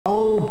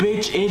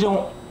bitch, it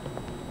don't.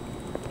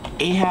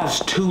 It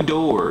has 2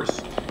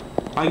 doors.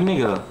 Like,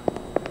 nigga.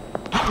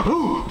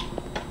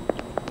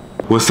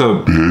 What's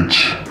up,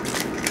 bitch?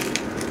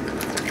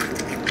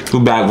 We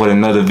back with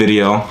another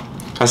video.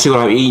 I see what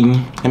I'm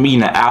eating. I'm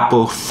eating an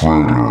apple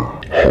fritter.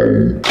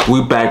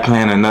 We back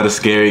playing another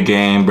scary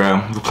game,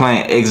 bro. We're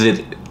playing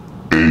Exit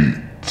 8.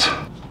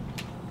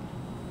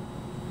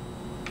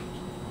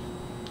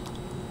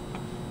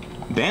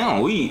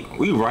 Damn, we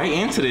right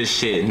into this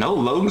shit. No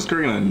loading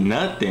screen or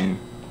nothing.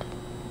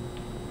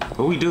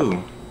 What we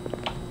do?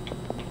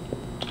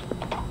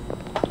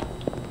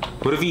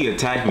 What if he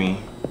attacked me?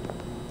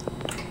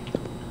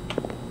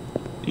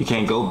 You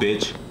can't go,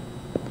 bitch.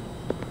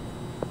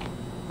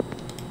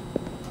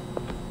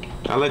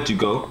 I'll let you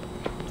go.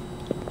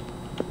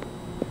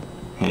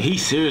 And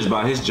he's serious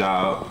about his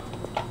job.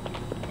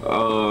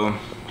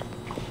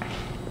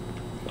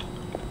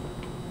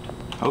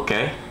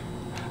 Okay.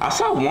 I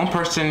saw one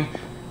person.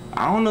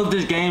 I don't know if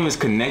this game is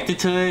connected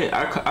to it.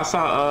 I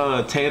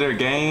saw Tater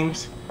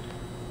Games.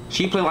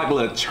 She played like a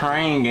little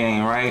train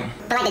game, right?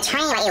 But like the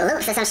train, like it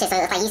loops or some shit. So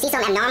it's like you see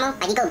something abnormal,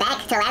 like you go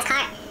back to the last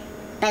cart,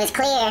 but if it's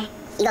clear,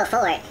 you go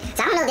forward.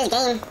 So I don't know if this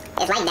game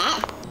is like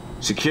that.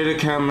 Security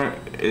camera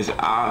is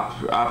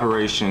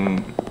operation.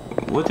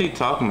 What they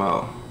talking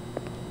about?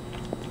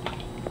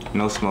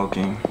 No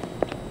smoking.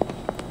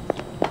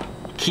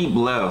 Keep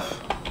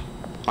left.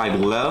 Like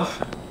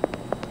left?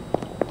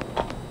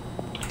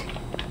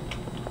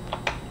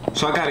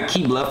 So I gotta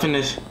keep left in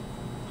this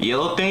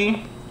yellow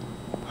thing?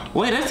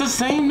 Wait, that's the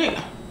same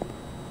nigga.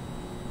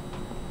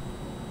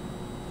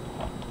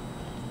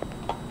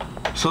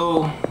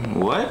 So,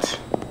 what?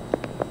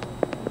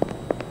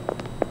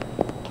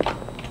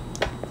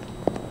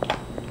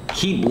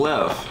 Keep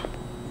left.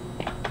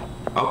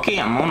 Okay,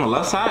 I'm on the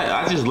left side.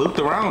 I just looked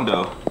around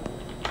though.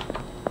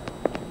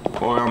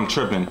 Or I'm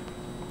tripping.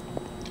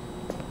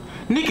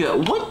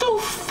 Nigga, what the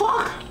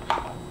fuck?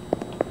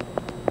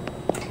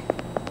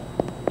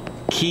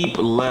 Keep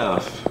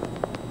left.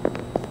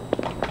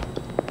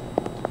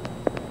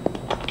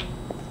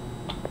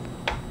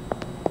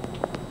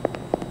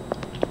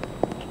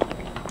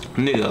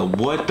 Nigga,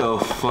 what the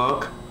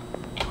fuck?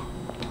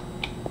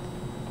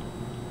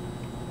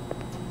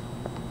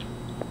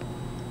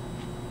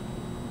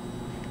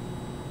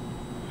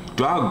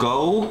 Do I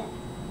go?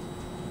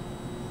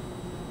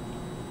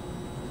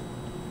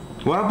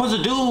 What am I supposed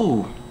to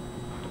do?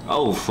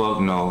 Oh fuck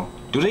no.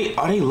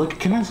 Are they looking?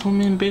 Can I zoom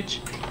in, bitch?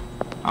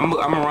 I'm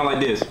gonna run like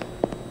this.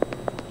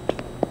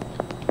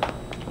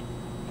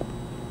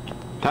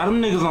 How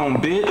them niggas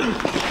on,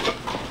 bitch?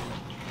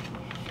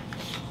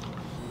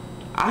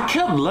 I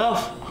kept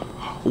left.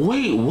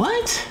 Wait,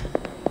 what?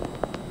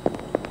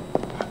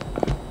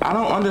 I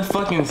don't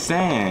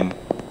understand.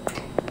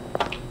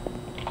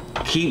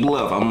 Keep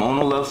left. I'm on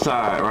the left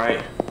side,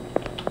 right?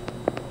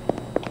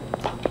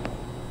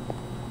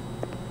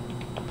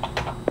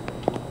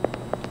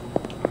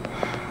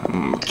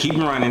 Keep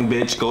running,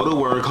 bitch. Go to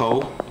work,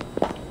 hoe.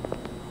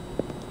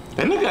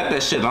 That nigga got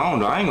that shit on,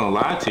 though. I ain't gonna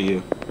lie to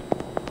you.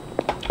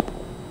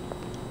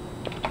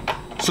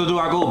 So do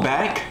I go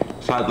back?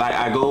 So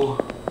I go.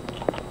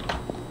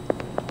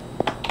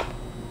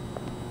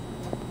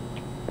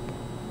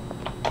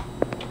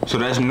 So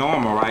that's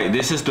normal, right?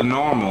 This is the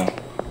normal.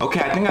 Okay,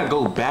 I think I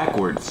go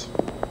backwards.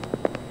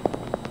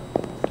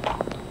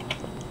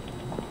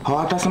 Oh,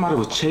 I thought somebody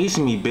was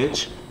chasing me,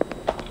 bitch.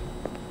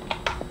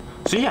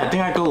 So yeah, I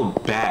think I go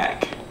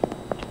back.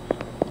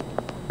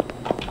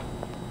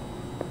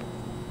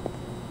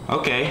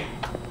 Okay.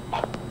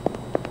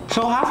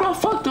 So how the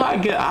fuck do I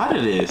get out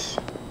of this?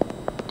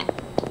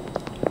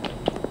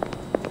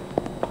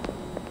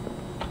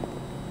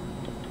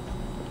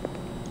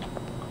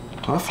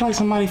 I feel like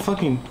somebody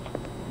fucking...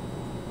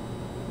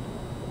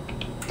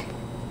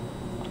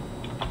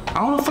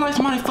 I don't feel like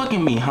somebody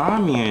fucking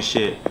behind me and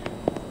shit.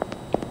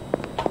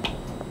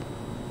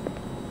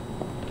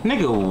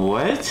 Nigga,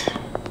 what?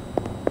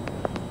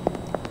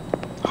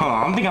 Hold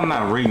on, I think I'm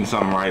not reading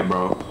something right,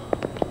 bro.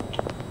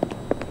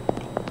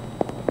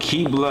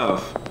 Keep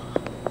left.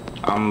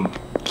 I'm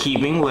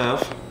keeping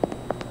left.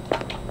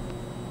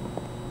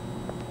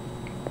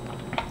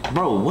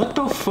 Bro, what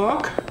the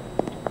fuck?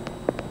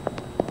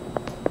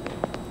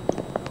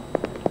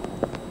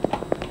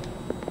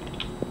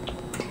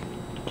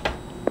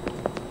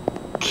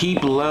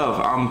 Keep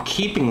left. I'm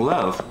keeping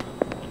left.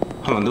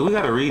 Hold on, do we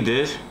gotta read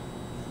this?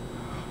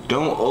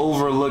 Don't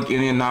overlook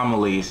any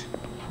anomalies.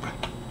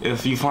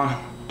 If you find...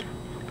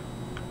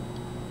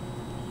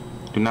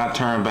 Do not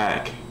turn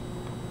back.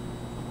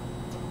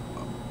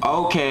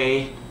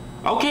 Okay.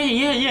 Okay,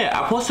 yeah.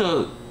 I'm supposed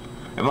to...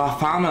 If I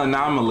found an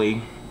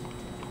anomaly,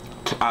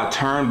 I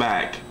turn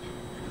back.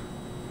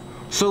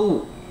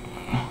 So...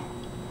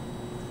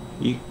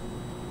 You...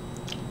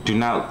 Do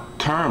not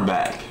turn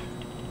back.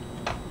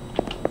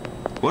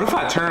 What if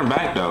I turn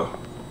back though?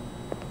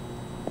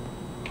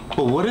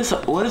 But what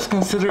is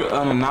considered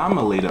an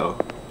anomaly though?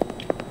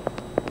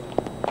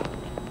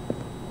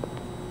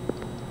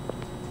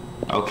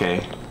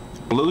 Okay.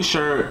 Blue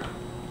shirt,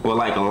 with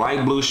like a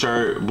light blue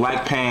shirt,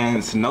 black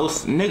pants, no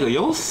nigga,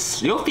 your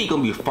feet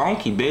gonna be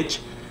funky, bitch,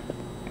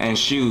 and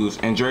shoes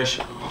and dress.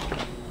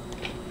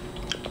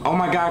 Oh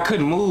my god, I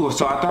couldn't move,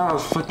 so I thought I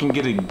was fucking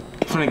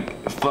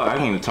fuck, I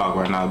can't even talk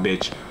right now,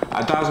 bitch.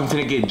 I thought I was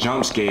gonna get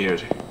jump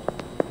scared.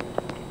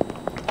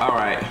 All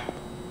right,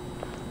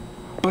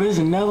 but it's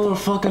never a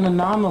fucking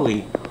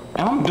anomaly.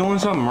 Am I doing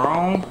something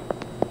wrong?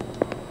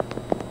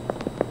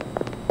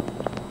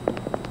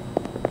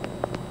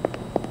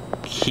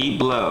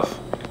 Keep left.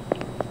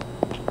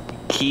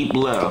 Keep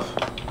left.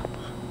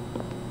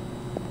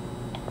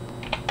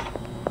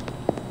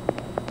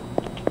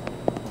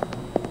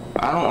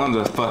 I don't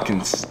under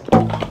fucking.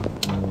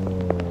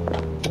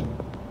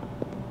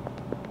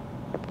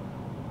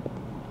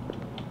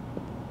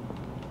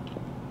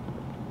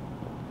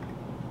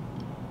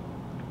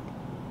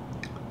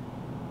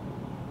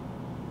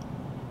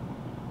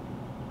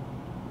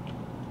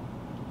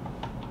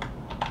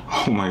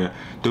 Oh my god.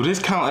 Do this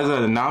count as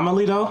an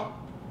anomaly though?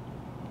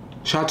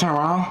 Should I turn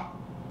around?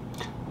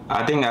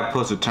 I think I'm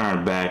supposed to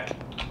turn back.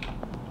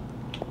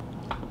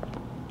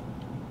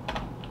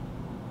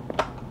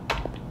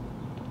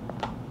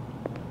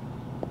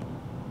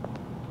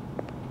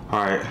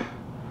 Alright.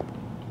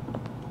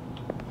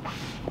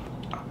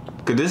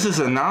 Cause this is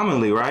an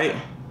anomaly, right?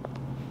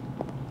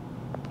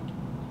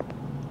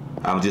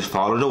 I'll just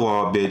follow the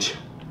wall, bitch.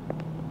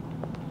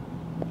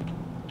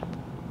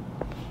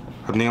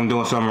 I think I'm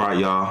doing something right,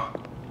 y'all.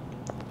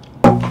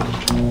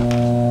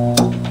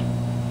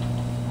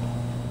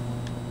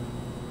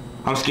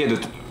 I'm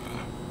scared to.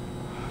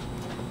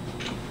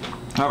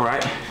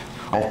 Alright.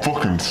 I'm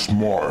fucking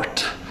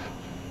smart.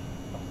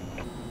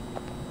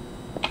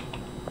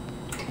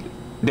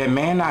 That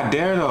man not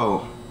there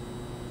though.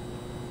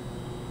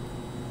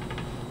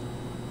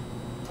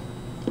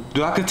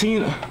 Do I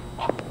continue?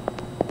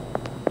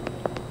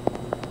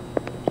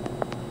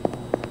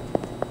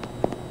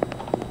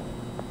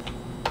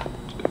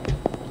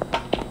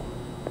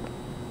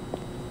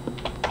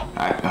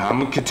 I'm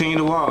gonna continue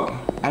to walk.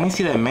 I didn't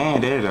see that man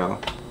there though.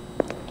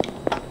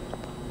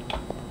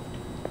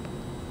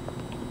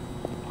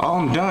 Oh,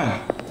 I'm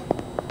done.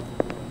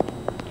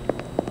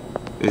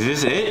 Is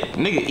this it?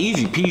 Nigga,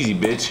 easy peasy,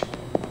 bitch.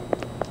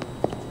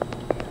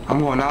 I'm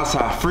going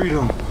outside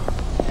freedom.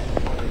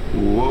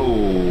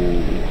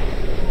 Whoa.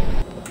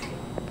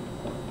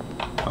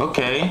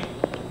 Okay.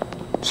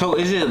 So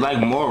is it like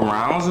more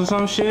rounds or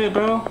some shit,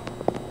 bro?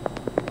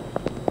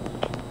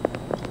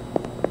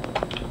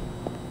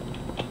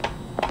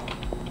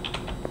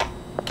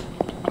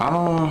 I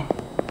don't.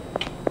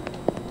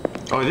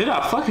 Or did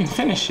I fucking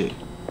finish it?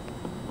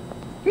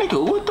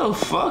 Nigga, what the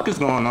fuck is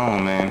going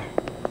on, man?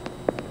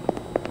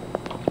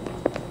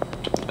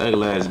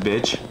 Ugly ass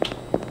bitch.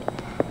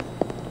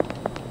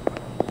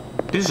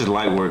 This is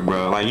light work,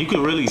 bro. Like, you could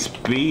really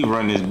speed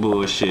run this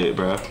bullshit,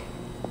 bro.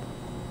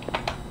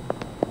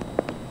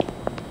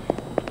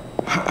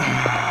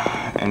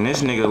 And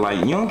this nigga, like,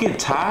 you don't get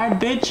tired,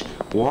 bitch?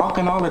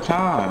 Walking all the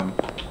time.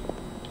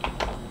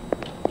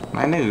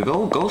 My nigga,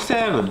 go sit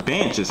at a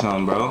bench or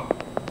something, bro.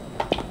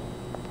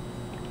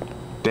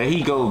 There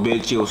he go,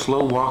 bitch. Yo,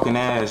 slow walking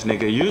ass,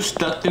 nigga. You're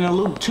stuck in a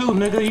loop too,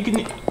 nigga. You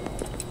can.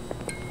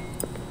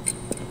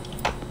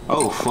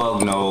 Oh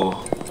fuck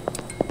no.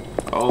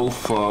 Oh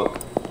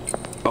fuck.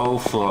 Oh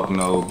fuck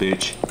no,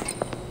 bitch.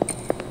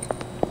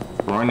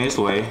 Run this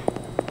way.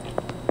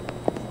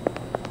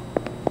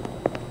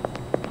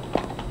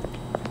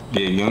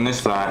 Yeah, you on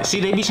this side. See,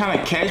 they be trying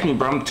to catch me,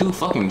 bro. I'm too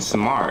fucking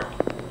smart.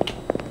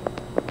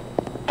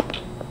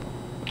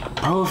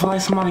 Bro, I feel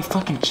like somebody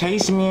fucking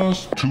chasing me and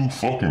Too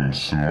fucking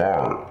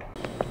smart.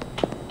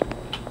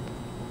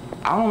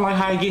 I don't like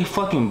how it get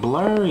fucking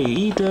blurry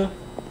either.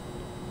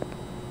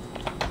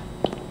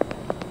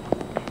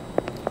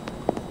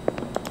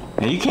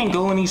 And you can't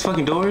go in these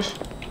fucking doors.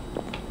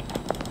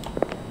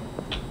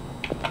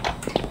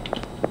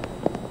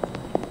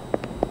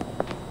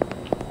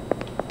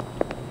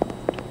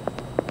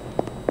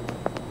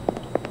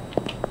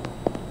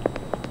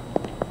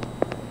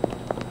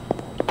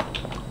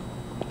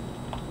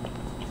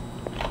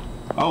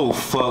 Oh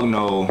fuck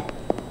no.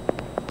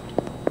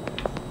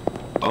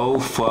 Oh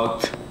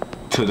fuck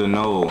to the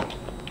no.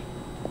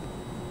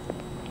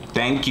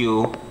 Thank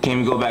you. Can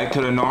we go back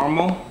to the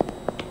normal?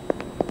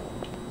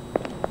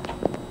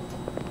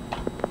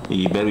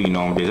 You better be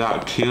normal, bitch.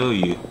 I'll kill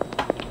you.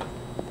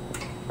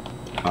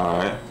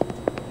 Alright.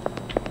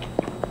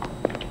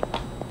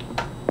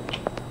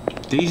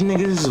 These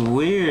niggas is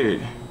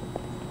weird.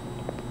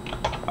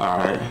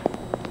 Alright.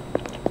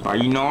 Are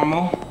you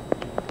normal?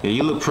 Yeah,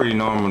 you look pretty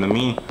normal to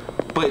me.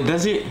 But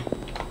does it?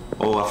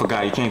 Oh, I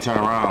forgot. You can't turn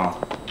around.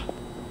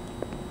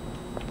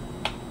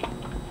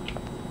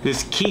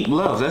 Just keep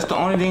love. That's the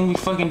only thing we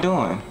fucking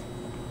doing.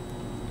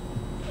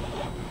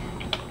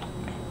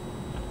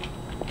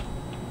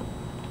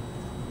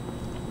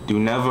 Do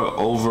never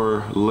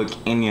overlook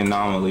any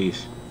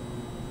anomalies.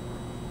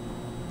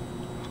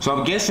 So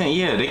I'm guessing,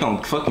 yeah, they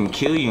gonna fucking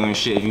kill you and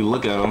shit if you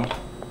look at them.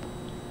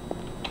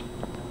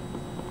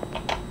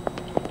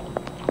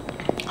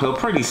 So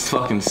pretty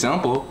fucking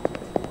simple.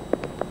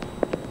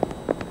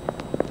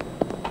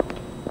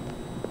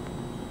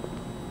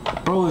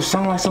 Bro, it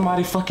sound like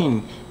somebody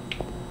fucking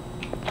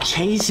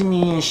chasing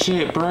me and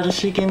shit, bro. This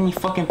shit getting me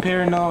fucking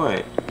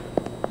paranoid.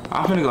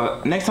 I'm finna go.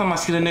 Next time I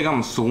see the nigga,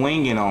 I'm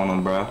swinging on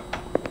him, bro.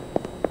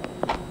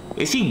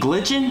 Is he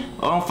glitching?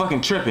 Or I'm fucking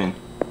tripping?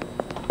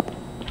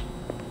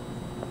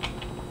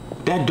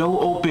 That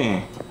door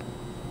open.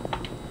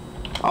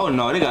 Oh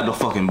no, they got the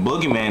fucking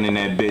boogeyman in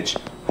that bitch.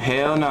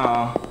 Hell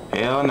no.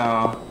 Hell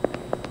no.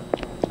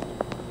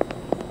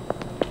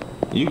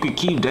 You could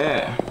keep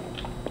that.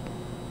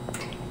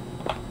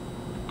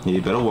 Yeah,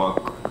 you better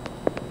walk.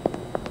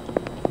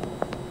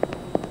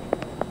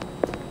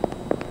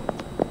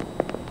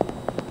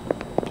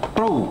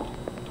 Bro.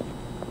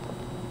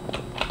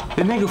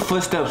 The nigga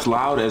footsteps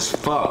loud as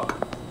fuck.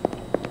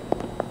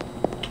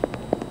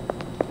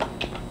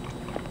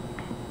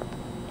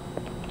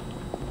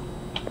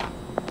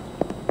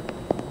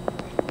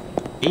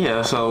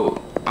 Yeah,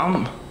 so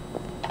I'm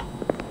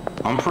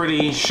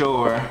pretty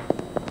sure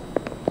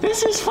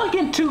this is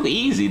fucking too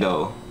easy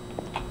though.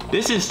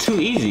 This is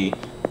too easy.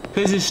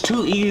 Cause it's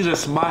too easy to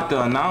spot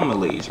the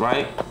anomalies,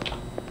 right?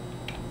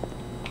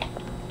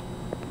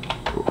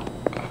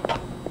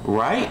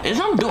 Right?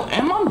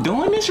 Am I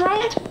doing this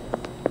right?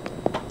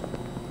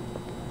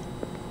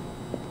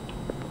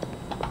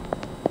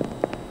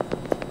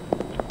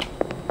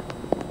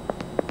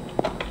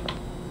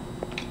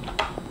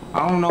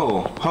 I don't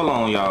know. Hold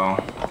on, y'all.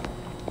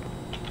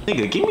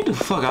 Nigga, get me the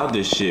fuck out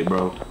this shit,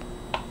 bro.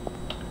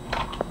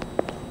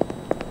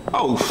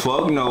 Oh,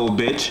 fuck no,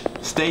 bitch.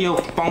 Stay your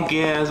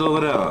funky ass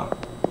over there.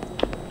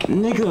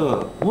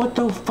 Nigga, what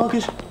the fuck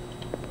is... I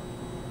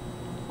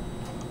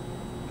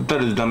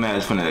thought this dumb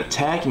ass finna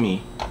attack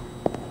me.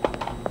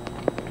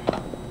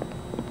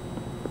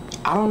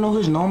 I don't know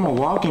his normal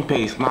walking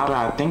pace now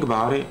that I think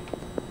about it.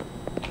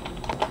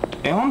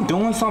 Am I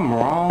doing something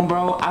wrong,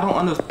 bro? I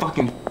don't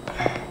fucking...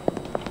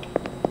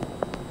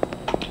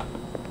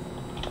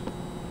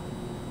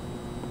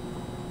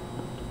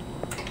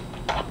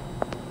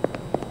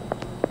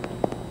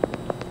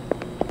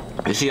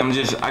 You see,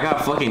 I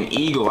got fucking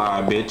eagle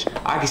eye, bitch.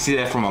 I can see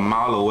that from a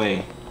mile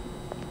away.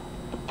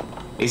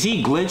 Is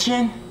he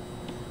glitching?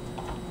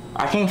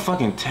 I can't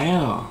fucking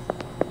tell.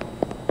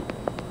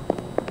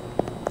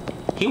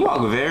 He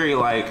walked very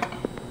like...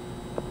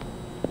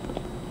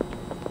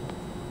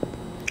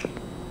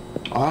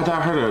 Oh, I thought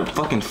I heard a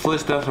fucking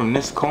footstep from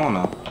this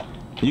corner.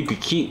 You could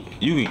keep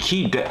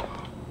that.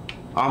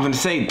 I'm gonna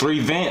say 3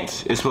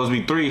 vents. It's supposed to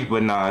be 3,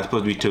 but nah, it's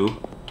supposed to be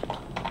 2.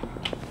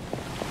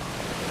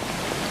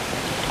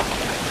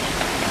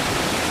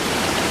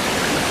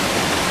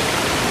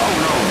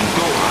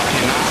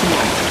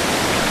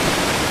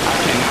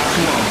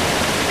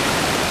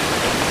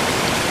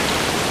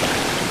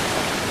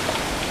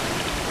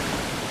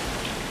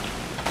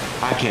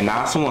 I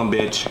cannot swim,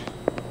 bitch.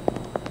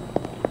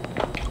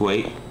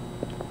 Wait.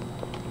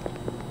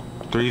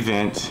 3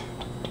 vents.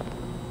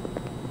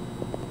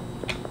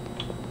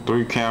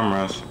 3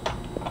 cameras.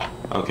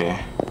 Okay.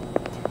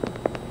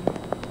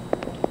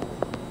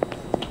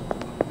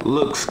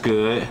 Looks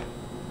good.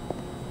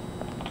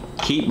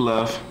 Keep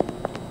left.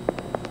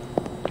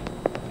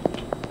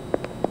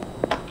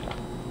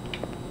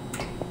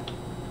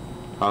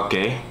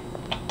 Okay.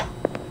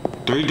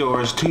 3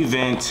 doors, 2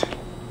 vents.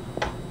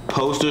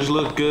 Posters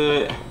look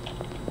good.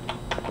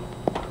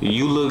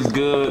 You look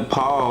good.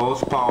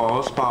 Pause,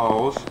 pause,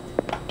 pause.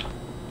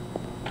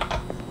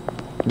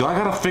 Do I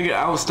gotta figure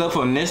out stuff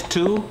on this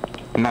too?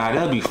 Nah,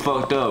 that'll be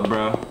fucked up,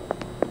 bro.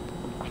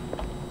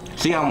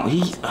 See,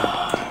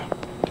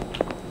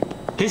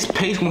 his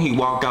pace when he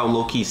walk out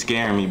low-key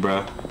scaring me,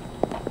 bro.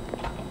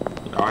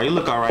 Alright, you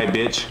look alright,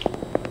 bitch.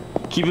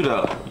 Keep it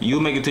up.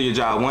 You'll make it to your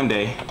job one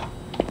day.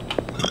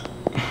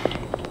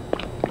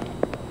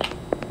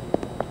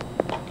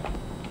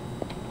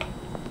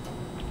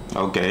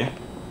 Okay.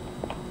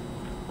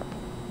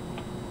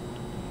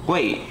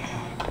 Wait.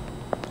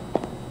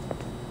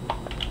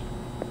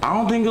 I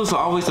don't think it was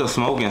always a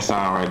smoking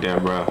sign right there,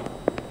 bro.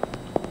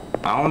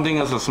 I don't think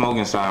it's a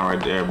smoking sign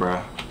right there,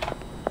 bro.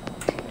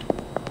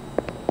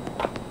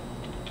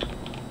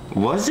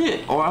 Was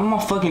it? Or am I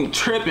fucking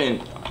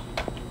tripping?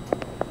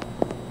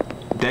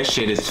 That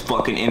shit is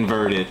fucking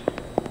inverted.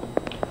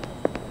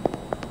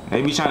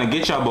 They be trying to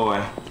get y'all,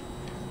 boy.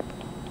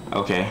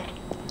 Okay.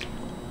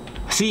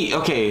 See,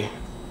 okay.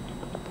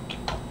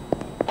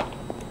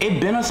 It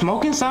been a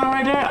smoking sign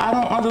right there?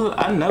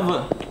 I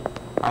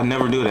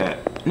never do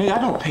that. Nigga,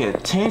 I don't pay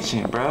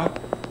attention, bro.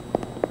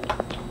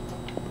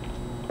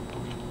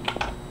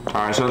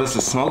 Alright, so there's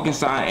a smoking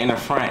sign in the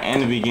front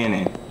and the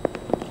beginning.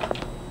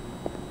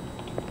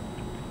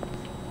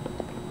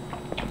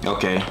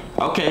 Okay.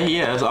 Okay,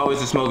 yeah, there's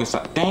always a smoking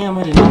sign. Damn,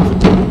 I didn't know.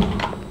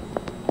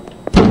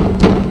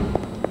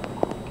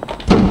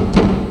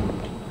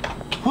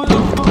 What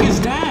the fuck is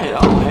that?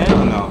 Oh,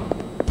 hell no.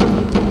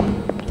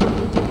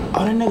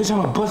 Oh, that nigga's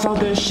trying to bust out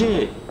that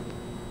shit.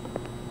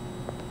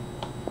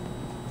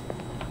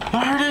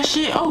 Y'all heard that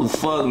shit? Oh,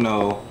 fuck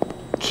no.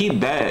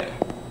 Keep that.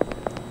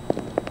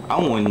 I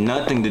want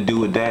nothing to do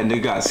with that. They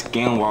got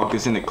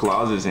skinwalkers in the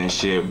closets and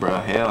shit, bro.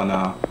 Hell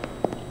no.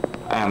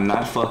 I am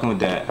not fucking with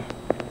that.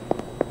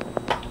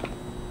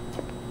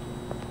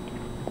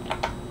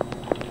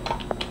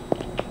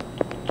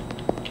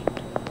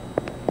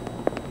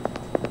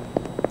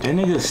 That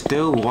nigga's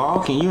still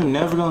walking. You're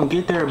never gonna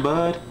get there,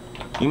 bud.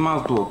 You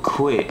might as well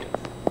quit.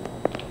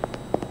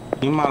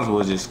 You might as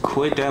well just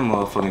quit that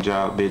motherfucking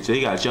job, bitch.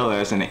 They got your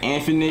ass in the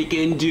infinite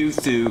getting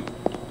jutsu.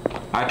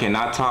 I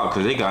cannot talk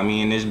because they got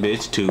me in this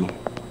bitch too.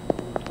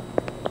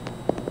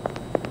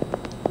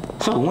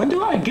 So when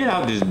do I get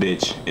out this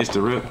bitch? It's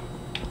the rip.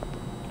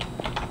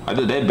 I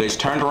did that bitch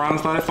turned around and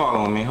started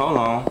following me. Hold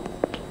on.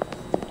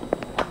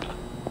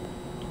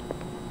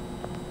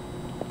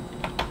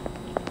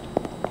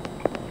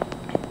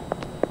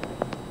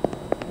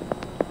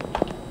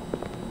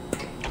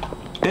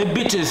 That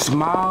bitch is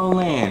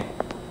smiling.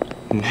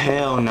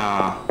 Hell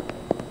nah.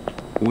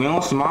 We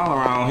don't smile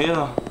around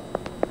here.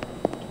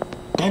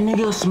 That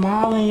nigga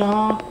smiling,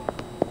 y'all.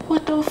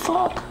 What the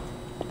fuck?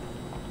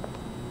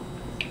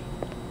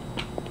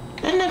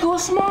 That nigga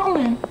was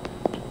smiling.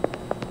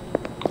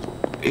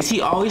 Is he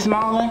always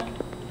smiling?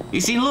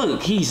 You see,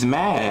 look, he's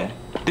mad.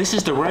 This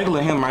is the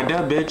regular him right there,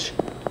 bitch.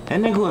 That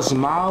nigga was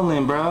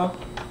smiling, bro.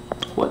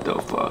 What the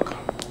fuck?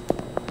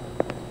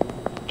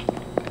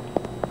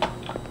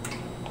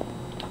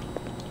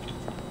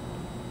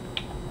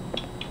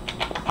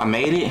 I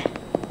made it.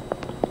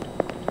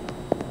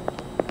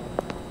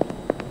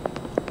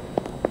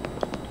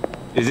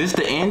 Is this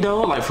the end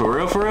though? Like for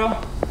real, for real?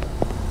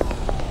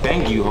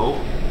 Thank you, Hope.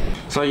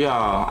 So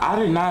y'all, I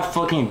did not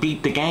fucking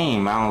beat the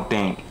game, I don't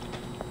think.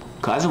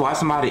 Cause why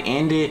somebody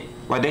ended,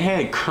 like they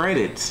had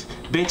credits.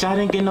 Bitch, I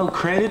didn't get no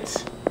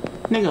credits.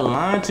 Nigga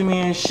lying to me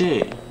and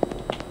shit.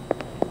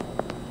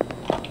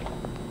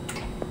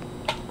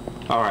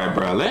 Alright,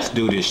 bro, let's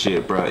do this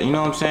shit, bro. You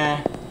know what I'm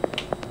saying?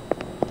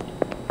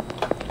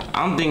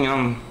 I'm thinking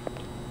I'm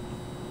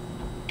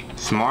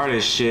smart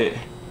as shit.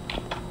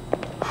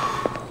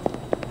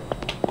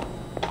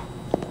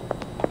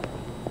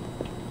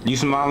 You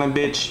smiling,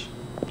 bitch?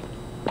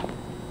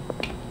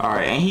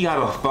 Alright, and he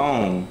got a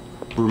phone.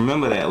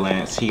 Remember that,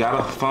 Lance. He got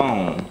a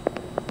phone.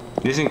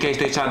 Just in case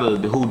they try to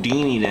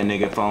Houdini that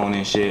nigga phone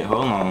and shit.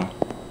 Hold on.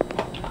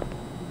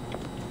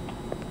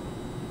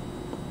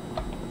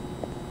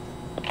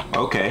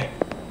 Okay.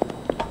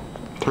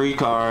 3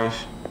 cars.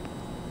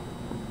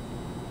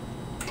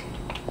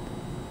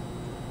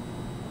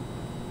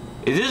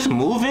 Is this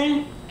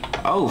moving?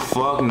 Oh,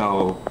 fuck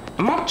no.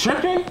 Am I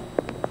tripping?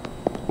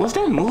 Was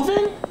that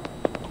moving?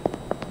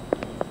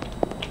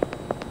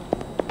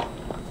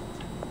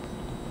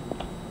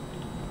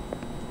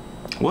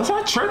 Was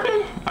I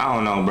tripping? I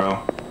don't know, bro.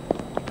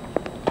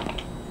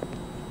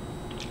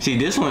 See,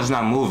 this one's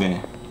not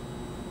moving.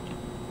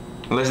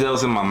 Unless that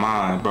was in my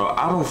mind, bro.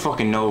 I don't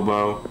fucking know,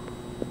 bro.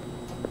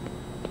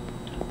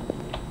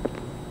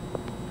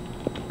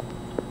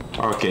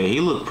 Okay, he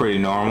looked pretty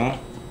normal.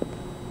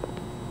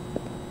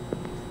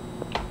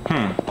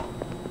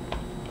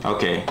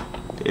 Okay,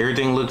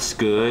 everything looks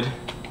good.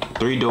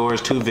 3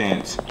 doors, 2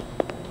 vents.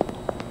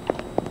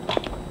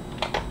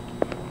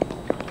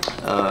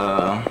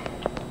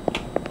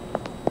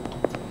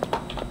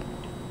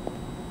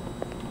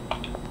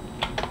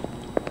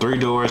 3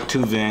 doors,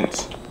 2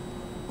 vents.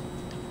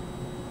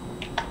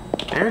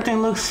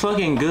 Everything looks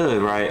fucking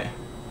good, right?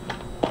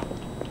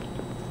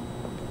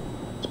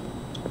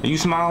 Are you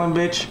smiling,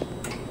 bitch?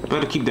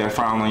 Better keep that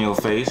frown on your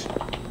face.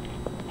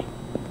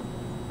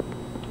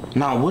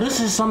 Now, what is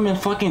this something in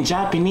fucking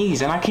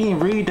Japanese and I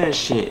can't read that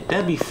shit?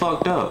 That'd be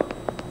fucked up.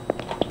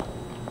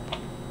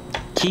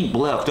 Keep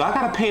left. Do I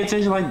gotta pay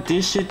attention like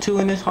this shit too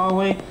in this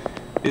hallway?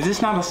 Is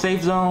this not a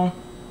safe zone?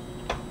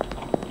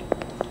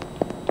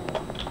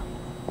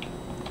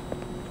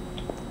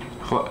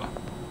 What?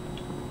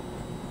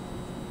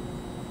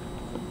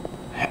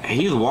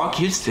 He's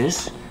walking.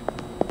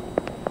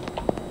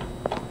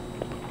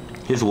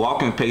 His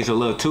walking pace a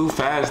little too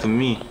fast for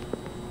me.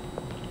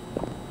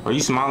 Are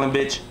you smiling,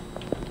 bitch?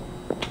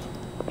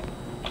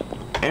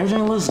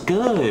 Everything looks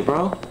good,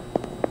 bro.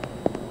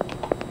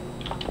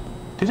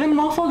 Did that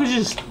motherfucker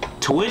just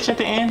twitch at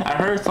the end? I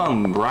heard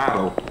something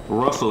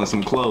rustle in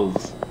some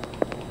clothes.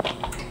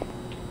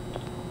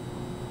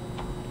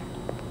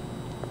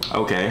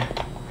 Okay.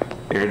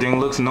 Everything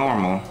looks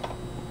normal.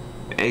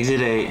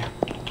 Exit 8.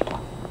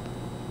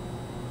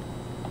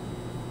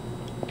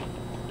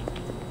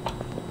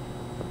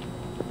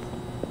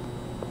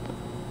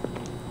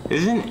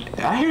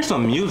 I hear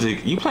some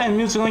music. You playing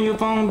music on your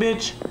phone,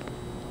 bitch?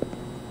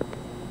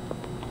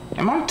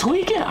 Am I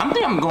tweaking? I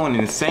think I'm going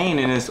insane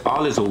in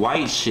all this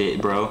white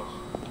shit, bro.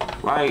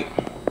 Like,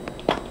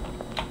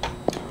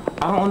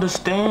 I don't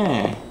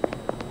understand.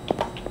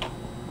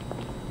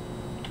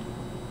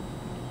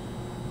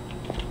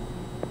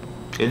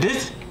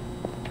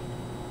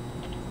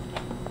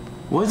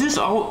 Was this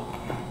all?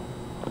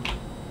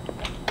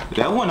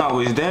 That wasn't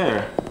always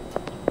there.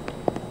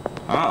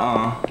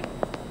 I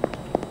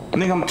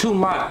think I'm too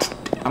locked.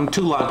 I'm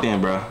too locked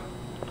in, bro.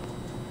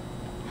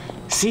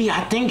 See,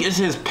 I think it's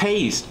his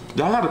pace.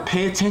 Do I gotta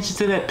pay attention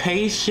to that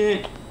pace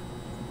shit?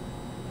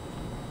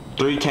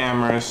 3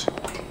 cameras.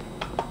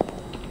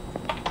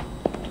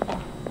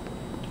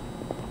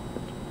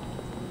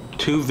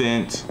 Two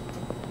vents.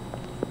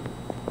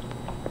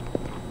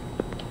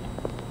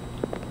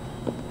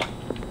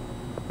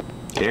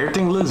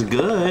 Everything looks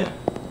good.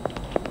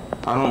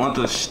 I don't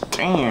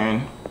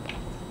understand.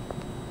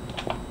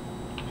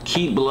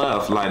 Keep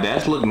left, like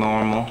that's look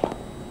normal.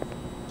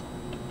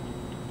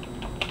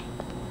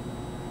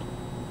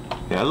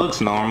 That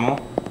looks normal.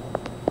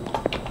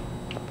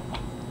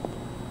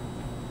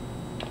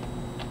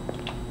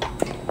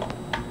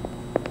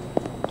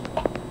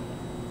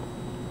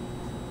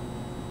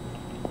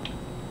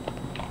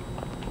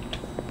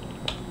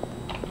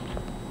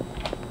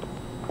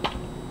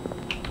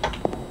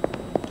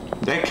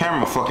 That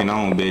camera fucking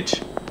on,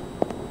 bitch.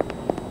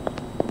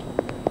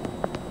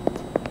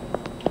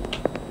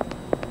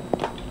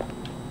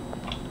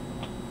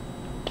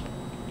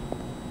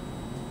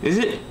 Is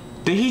it?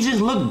 Did he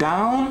just look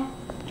down?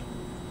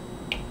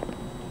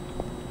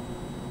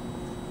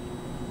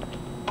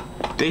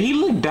 Did he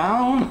look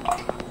down?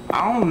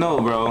 I don't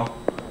know, bro.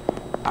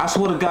 I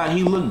swear to God,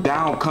 he looked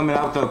down coming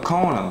out the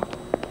corner.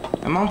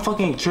 Am I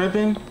fucking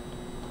tripping?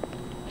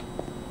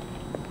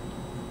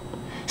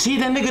 See,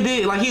 that nigga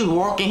did, like he was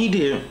walking, he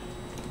did.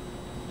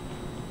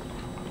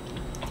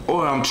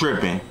 Or I'm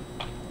tripping.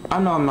 I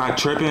know I'm not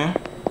tripping.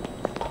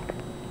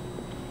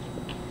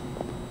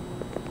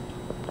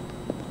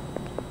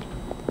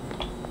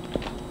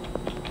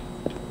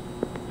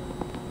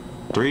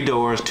 Three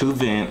doors, two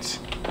vents.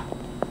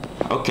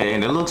 Okay,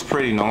 that looks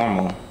pretty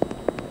normal.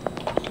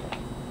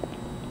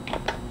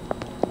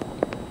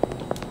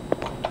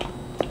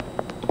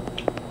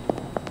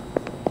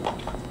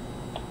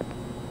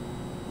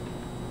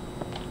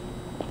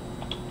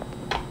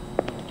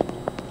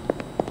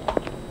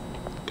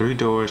 Three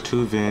doors,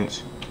 two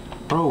vents.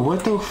 Bro,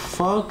 what the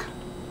fuck?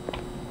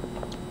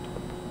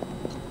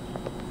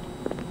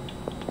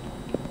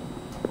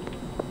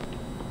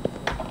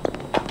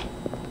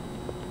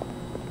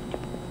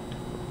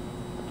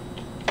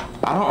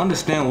 I don't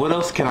understand. What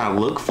else can I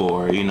look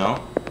for, you know?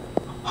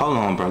 Hold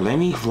on, bro. Let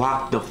me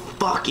lock the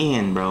fuck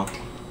in, bro.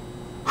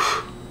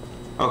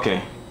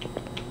 Okay.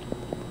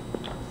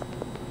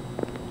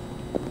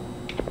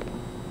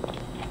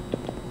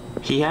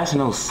 He has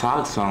no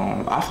socks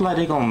on. I feel like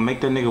they gonna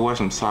make that nigga wear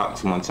some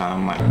socks one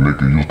time. Like,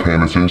 Nigga, you was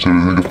paying attention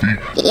to this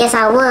nigga feet? Yes,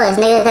 I was,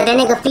 nigga, cause that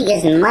nigga feet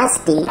is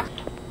musty.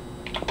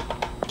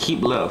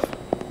 keep left.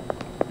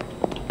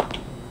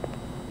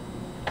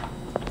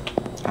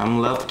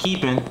 I'm left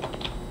keeping.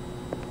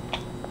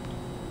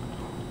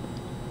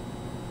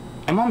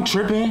 Am I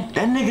tripping?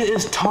 That nigga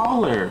is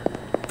taller.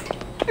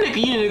 Nigga,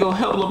 you need to go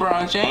help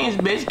LeBron James,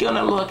 bitch. Get on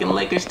that fucking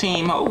Lakers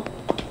team, ho.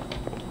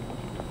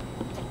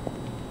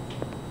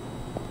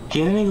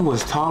 Yeah, that nigga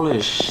was tall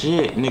as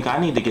shit. Nigga, I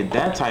need to get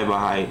that type of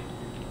height.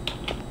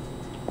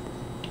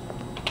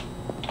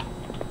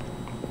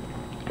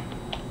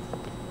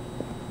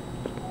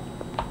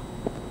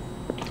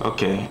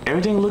 Okay,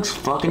 everything looks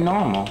fucking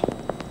normal.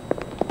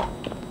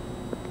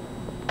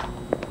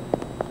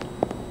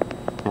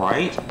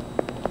 Right?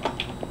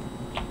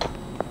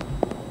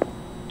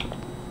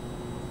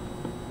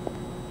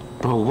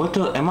 Bro, what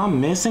the? Am I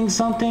missing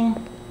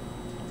something?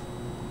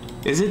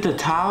 Is it the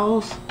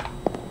towels?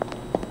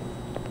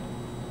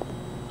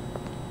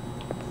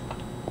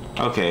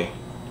 Okay.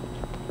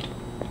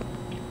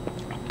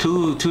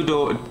 Two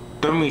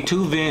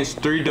vents,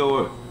 3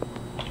 door.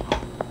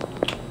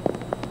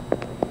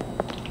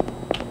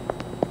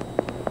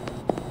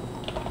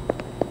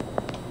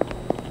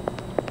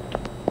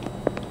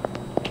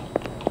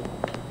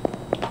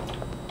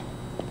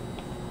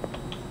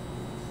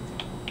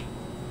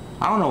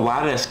 I don't know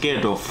why that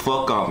scared the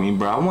fuck out me,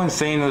 bro. I wasn't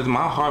saying this.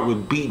 My heart was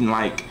beating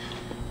like,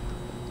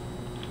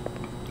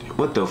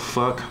 what the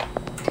fuck?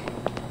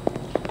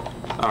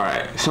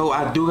 Alright, so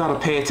I do gotta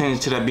pay attention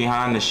to that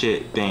behind the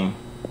shit thing.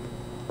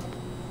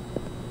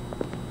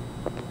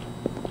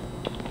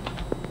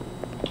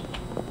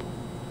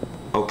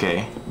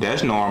 Okay,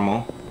 that's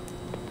normal.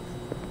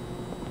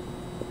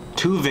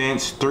 2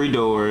 vents, 3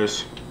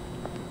 doors.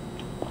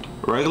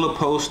 Regular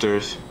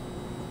posters.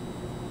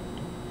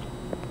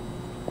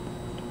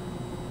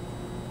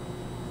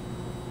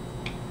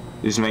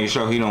 Just making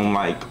sure he don't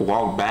like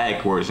walk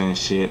backwards and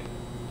shit.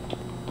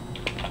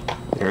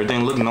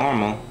 Everything look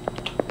normal.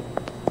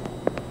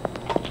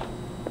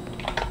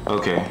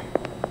 Okay.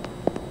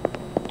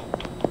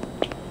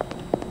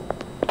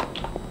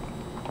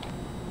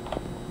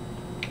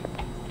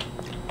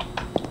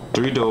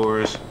 Three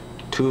doors,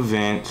 2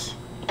 vents.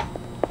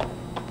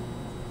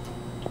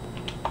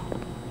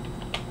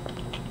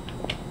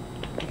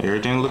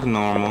 Everything look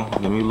normal.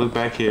 Let me look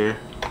back here.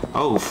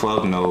 Oh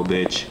fuck no,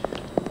 bitch.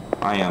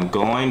 I am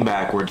going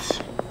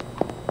backwards.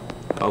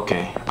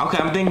 Okay. Okay,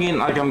 I'm thinking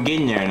like I'm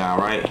getting there now,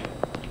 right?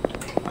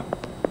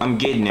 I'm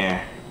getting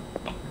there.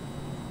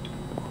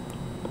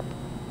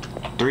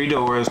 3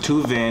 doors,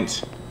 2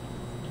 vents.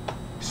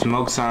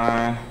 Smoke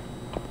sign.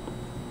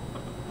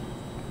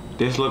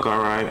 This look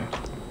alright.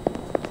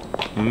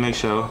 Let me make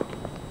sure.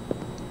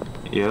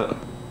 Yep.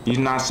 You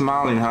not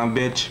smiling, huh,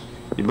 bitch?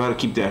 You better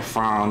keep that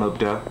frown up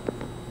there.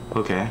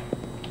 Okay.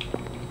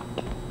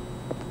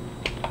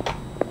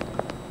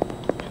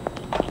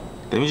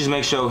 Let me just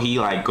make sure he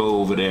like go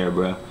over there,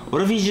 bro.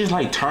 What if he just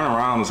like turn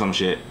around or some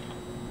shit?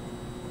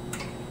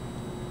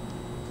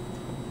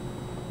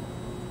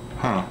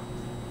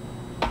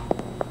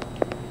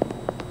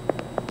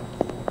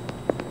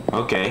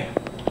 Okay.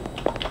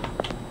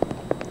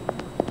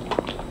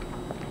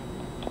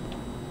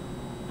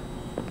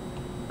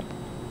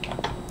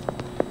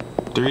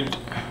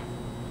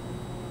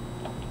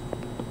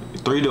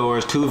 Three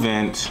doors, 2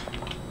 vents.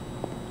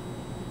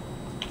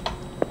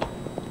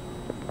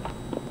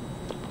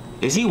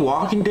 Is he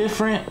walking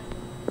different?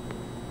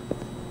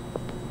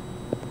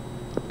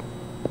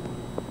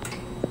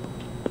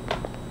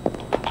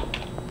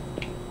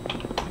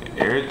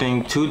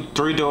 Everything,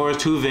 3 doors,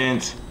 2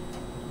 vents.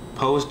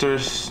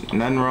 Posters,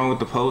 nothing wrong with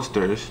the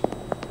posters.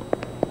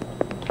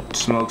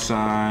 Smoke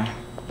sign.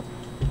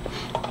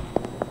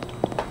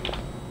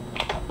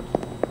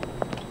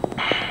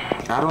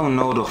 I don't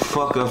know the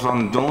fuck if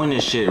I'm doing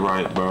this shit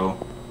right, bro.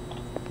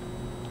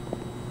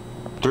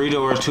 3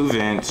 doors, 2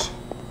 vents.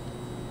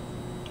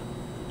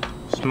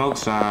 Smoke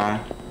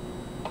sign.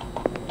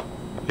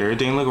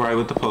 Everything look right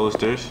with the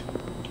posters.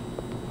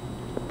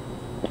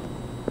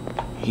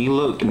 He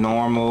looked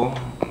normal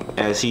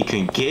as he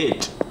can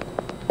get.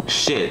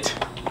 Shit.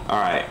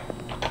 Alright.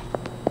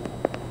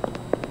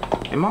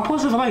 Am I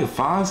supposed to like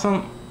find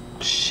some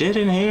shit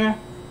in here?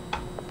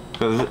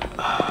 Cause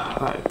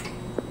like,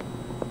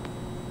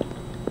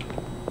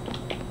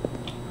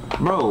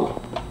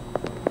 bro,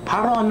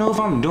 how do I know if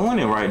I'm doing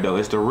it right though?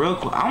 It's the real.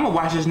 I'm gonna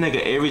watch this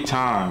nigga every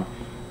time.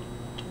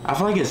 I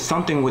feel like it's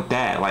something with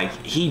that. Like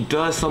he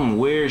does some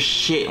weird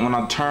shit when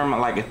I turn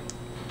like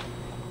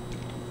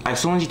as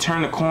soon as he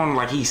turn the corner,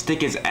 like he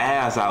stick his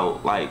ass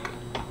out. Like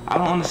I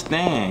don't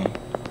understand.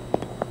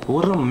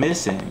 What am I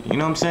missing? You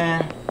know what I'm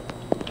saying?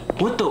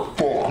 What the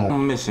fuck am I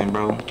missing,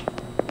 bro?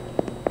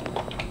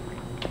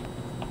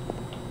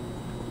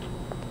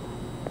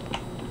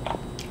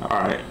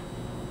 Alright.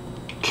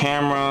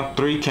 Camera,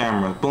 3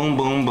 cameras. Boom,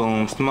 boom,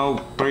 boom.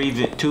 Smoke, 3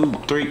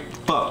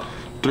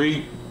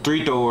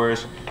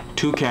 doors,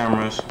 2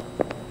 cameras.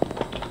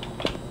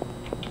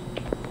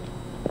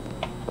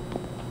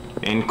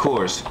 In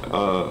course.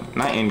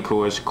 Not in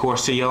course.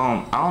 Coursion.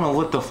 I don't know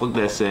what the fuck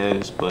that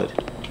says, but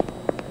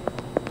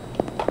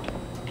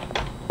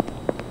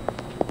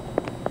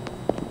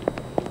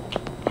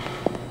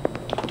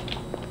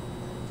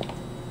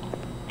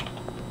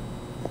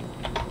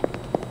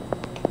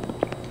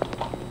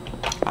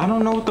I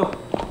don't know what the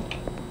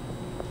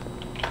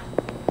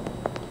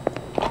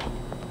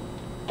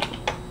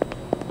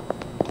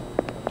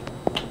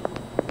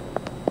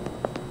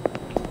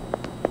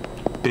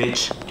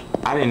bitch.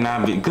 I did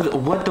not be cause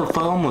what the fuck,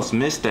 I almost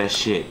missed that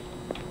shit.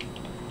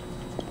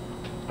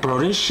 Bro,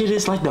 this shit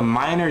is like the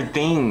minor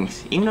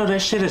things. Even though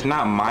that shit is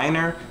not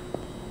minor.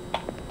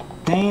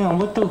 Damn,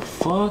 what the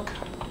fuck?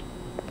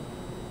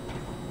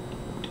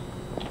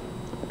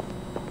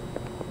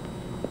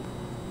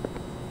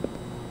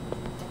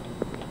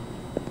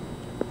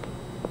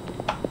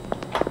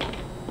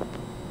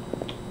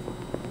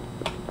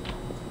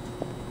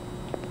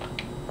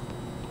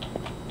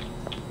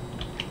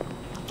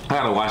 I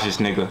gotta watch this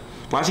nigga.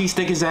 Watch he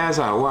stick his ass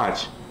out,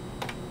 watch.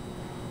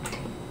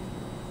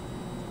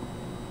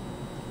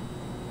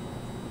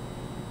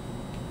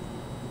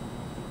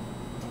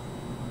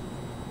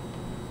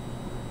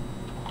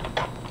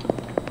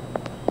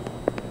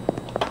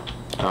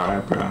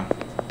 Alright, bro.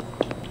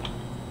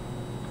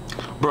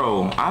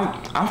 Bro,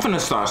 I'm finna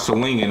start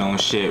swinging on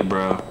shit,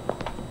 bro.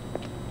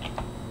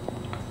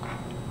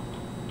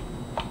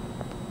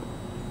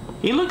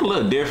 He look a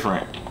little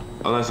different,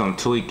 unless I'm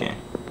tweaking.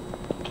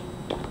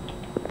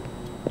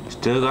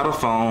 Still got a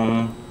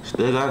phone.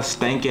 Still got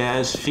stank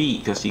ass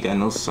feet because he got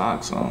no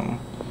socks on.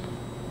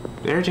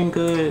 Everything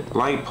good.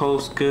 Light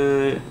post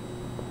good.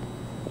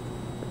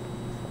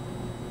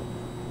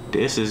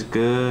 This is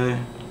good.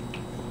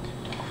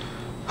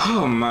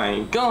 Oh my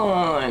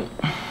god.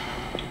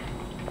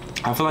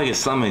 I feel like it's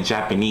something in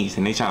Japanese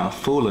and they trying to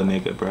fool a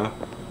nigga, bro.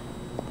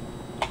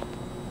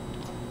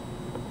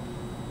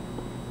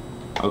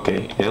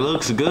 Okay, it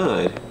looks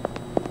good.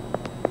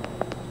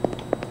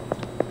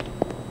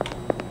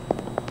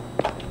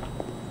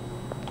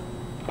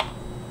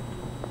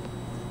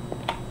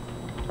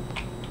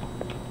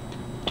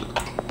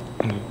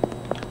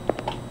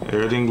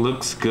 Everything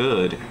looks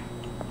good.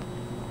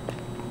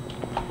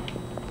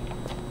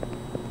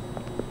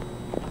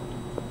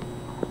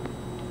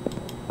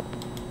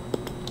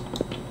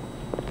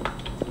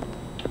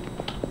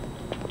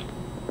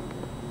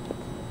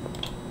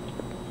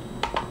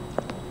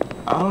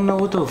 I don't know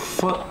what the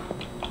fuck.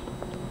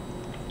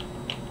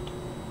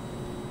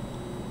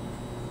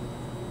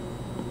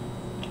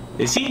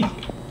 Is he?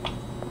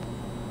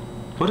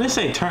 What did it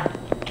say? Turn.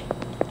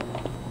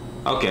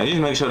 Okay, I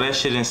just make sure that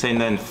shit didn't say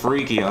nothing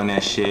freaky on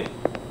that shit.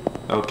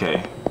 Okay.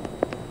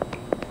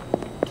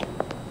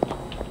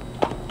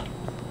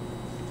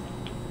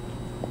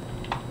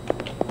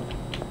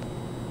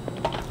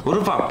 What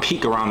if I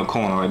peek around the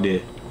corner like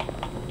this?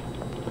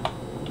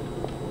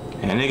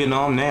 And nigga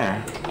know I'm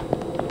there.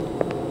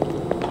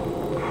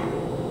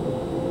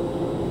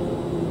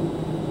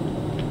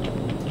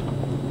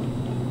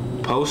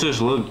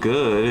 Posters look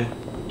good.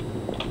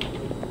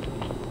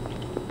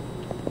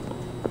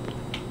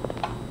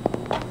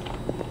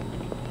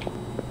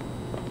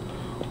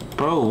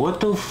 Bro, what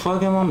the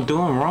fuck am I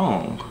doing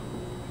wrong?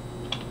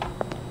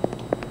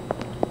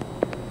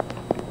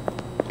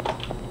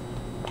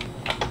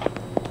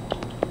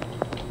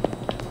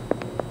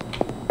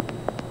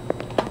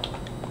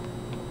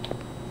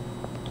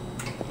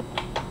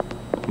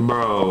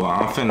 Bro,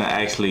 I'm finna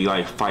actually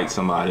like fight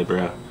somebody,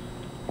 bro.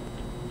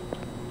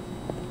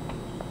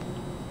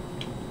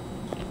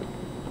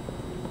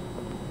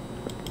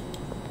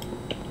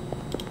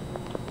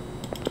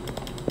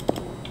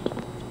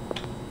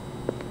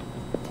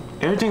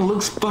 Everything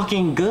looks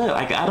fucking good.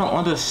 Like, I don't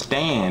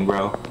understand,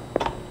 bro.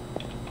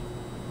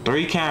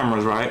 3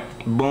 cameras, right?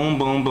 Boom,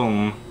 boom,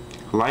 boom.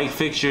 Light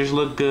fixtures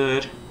look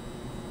good.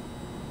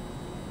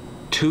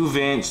 2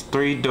 vents,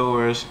 3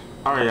 doors.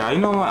 Alright, y'all, you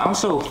know what? I'm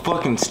so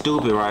fucking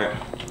stupid, right?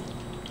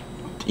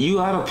 You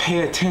gotta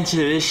pay attention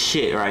to this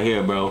shit right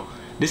here, bro.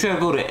 This gotta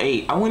go to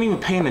 8. I wasn't even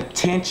paying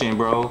attention,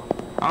 bro.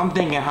 I'm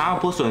thinking, how I'm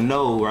supposed to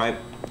know, right?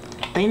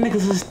 They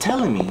niggas is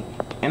telling me.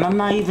 And I'm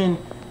not even...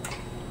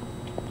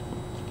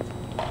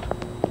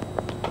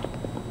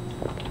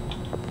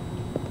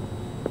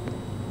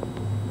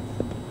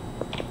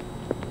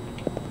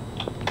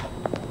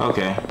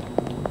 Okay.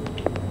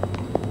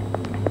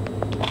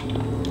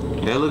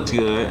 That looks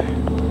good.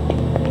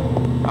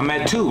 I'm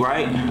at 2,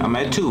 right? I'm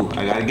at 2.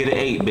 I gotta get an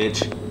 8,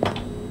 bitch.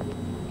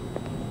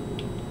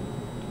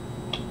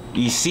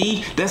 You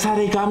see? That's how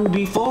they got me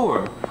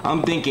before.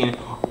 I'm thinking,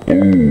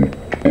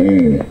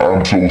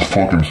 I'm so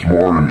fucking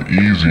smart and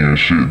easy and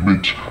shit,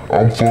 bitch.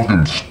 I'm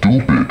fucking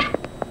stupid.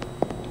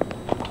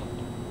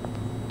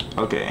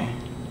 okay.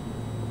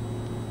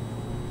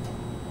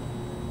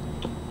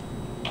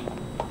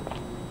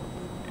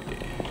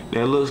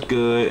 That looks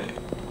good.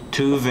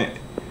 2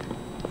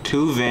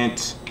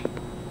 vents.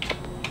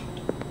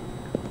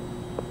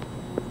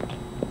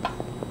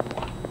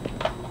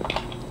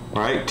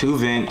 Right, 2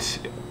 vents.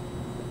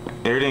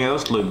 Everything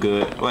else look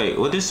good. Wait,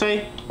 what did it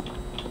say?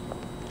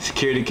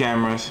 Security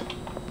cameras.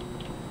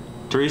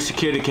 3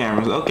 security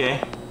cameras, okay.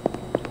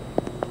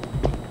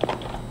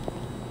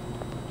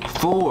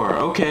 4,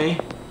 okay.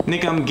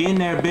 Nigga, I'm getting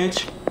there,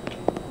 bitch.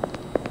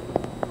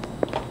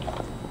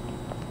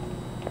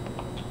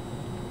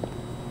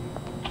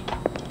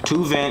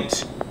 Two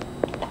vents.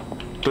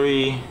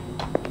 3.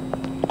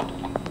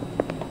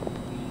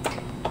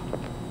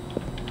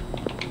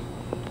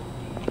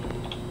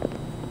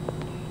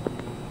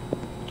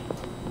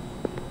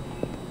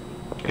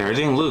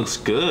 Everything looks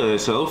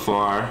good so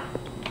far.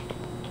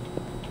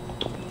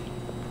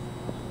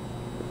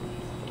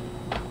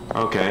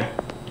 Okay.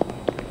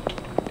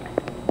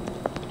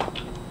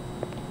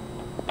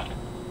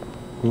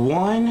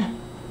 1?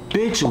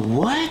 Bitch,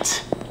 what?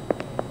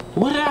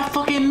 What did I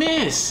fucking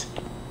miss?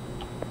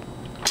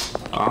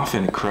 Oh, I'm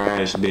finna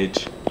crash,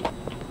 bitch.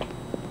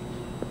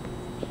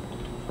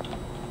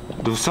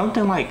 Do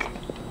something like...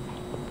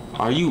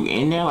 Are you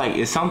in there? Like,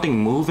 is something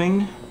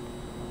moving?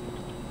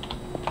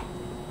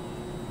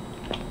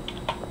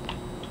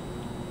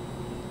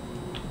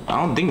 I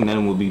don't think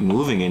nothing would be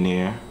moving in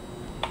here.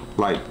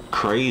 Like,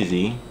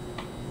 crazy.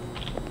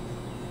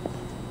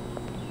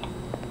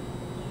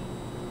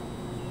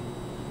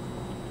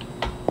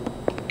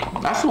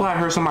 That's why I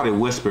heard somebody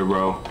whisper,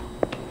 bro.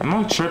 Am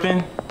I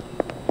tripping?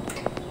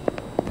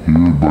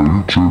 Yeah, bro,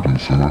 you tripping,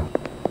 son.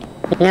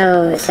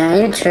 No,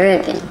 son, you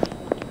tripping.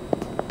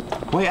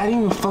 Wait, I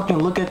didn't even fucking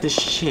look at this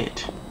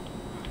shit.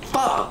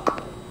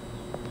 Fuck.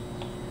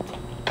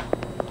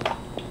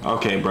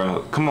 Okay,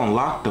 bro. Come on,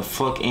 lock the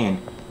fuck in.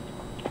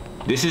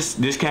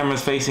 This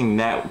camera's facing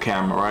that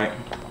camera, right?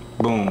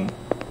 Boom.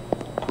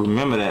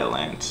 Remember that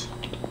lens.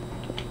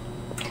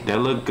 That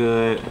look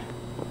good.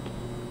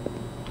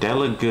 That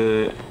look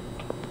good.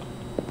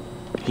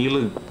 He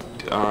look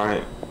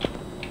alright.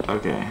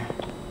 Okay.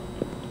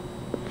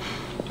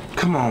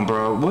 Come on,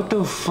 bro. What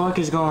the fuck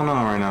is going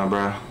on right now,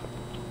 bro?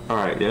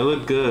 Alright, they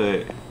look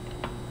good.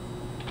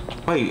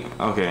 Wait,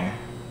 okay.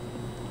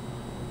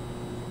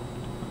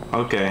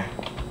 Okay.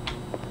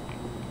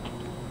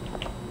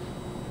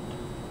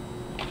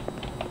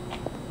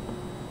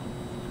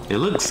 It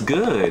looks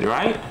good,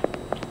 right?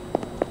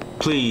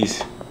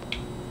 Please.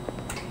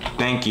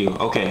 Thank you.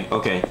 Okay,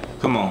 okay.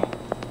 Come on.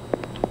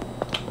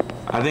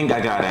 I think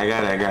I got it. I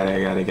got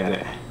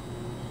it.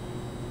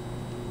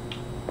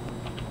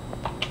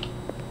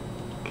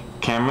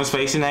 Camera's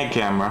facing that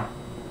camera.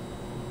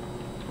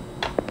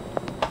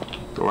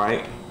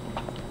 Right?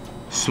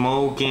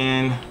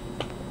 Smoking.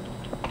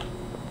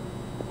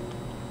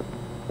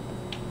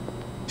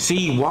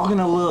 See,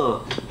 walking a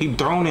little, he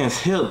throwing his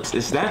hips.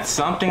 Is that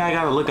something I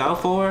gotta look out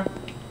for?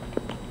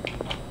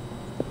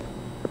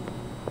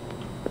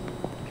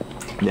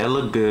 That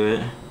look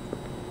good.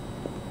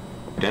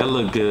 That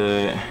look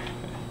good.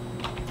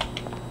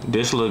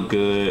 This look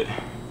good.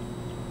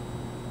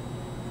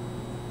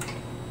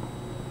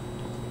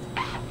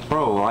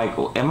 Bro, like,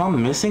 am I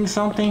missing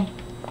something?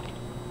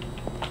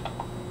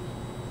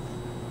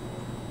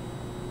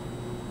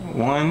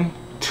 1,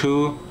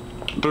 2,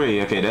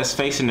 3. Okay, that's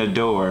facing the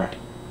door.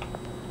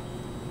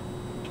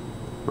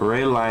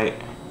 Red light.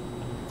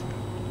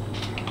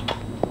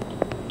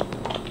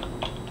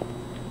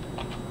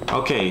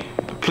 Okay,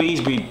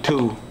 please be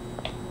 2.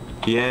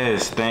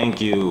 Yes,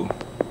 thank you.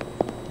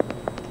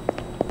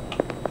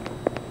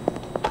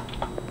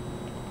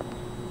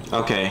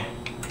 Okay.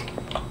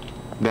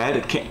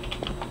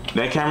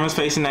 That camera's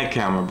facing that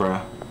camera,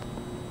 bruh.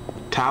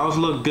 Towels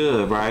look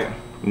good, right?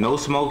 No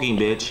smoking,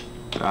 bitch.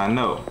 I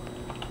know.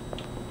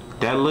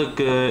 That look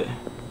good.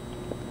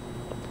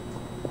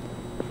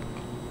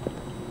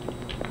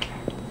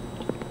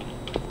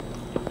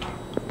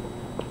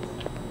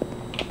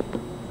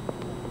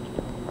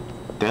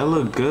 That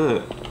look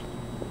good.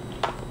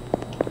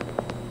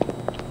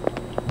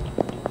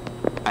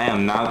 I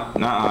am not.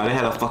 Nah, they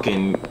had a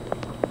fucking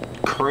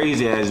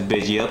crazy ass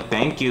bitch. Yep,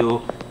 thank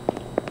you.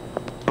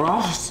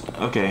 Bro,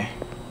 okay.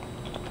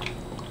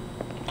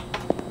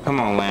 Come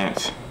on,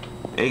 Lance.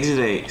 Exit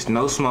 8.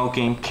 No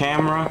smoking.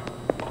 Camera.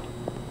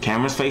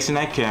 Camera's facing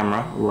that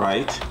camera.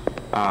 Right.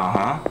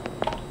 Uh-huh.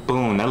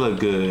 Boom. That look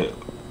good.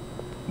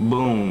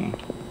 Boom.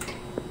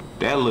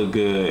 That look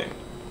good.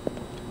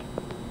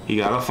 He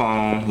got a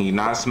phone. He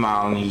not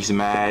smiling. He's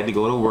mad to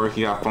go to work.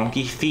 He got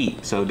funky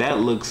feet. So that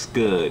looks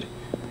good.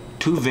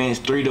 2 vents,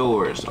 3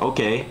 doors.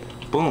 Okay.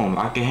 Boom.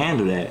 I can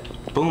handle that.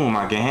 Boom.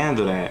 I can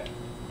handle that.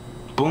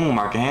 Boom.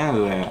 I can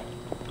handle that.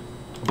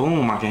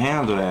 Boom. I can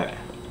handle that.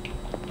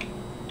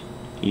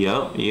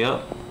 Yup.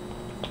 Yup.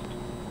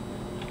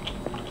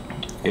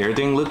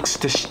 Everything looks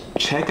to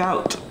check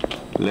out.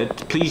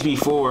 Please be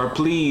 4.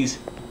 Please.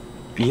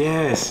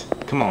 Yes.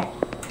 Come on.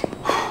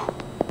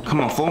 Come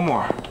on. 4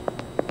 more.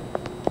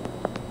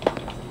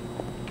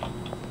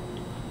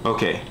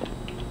 Okay.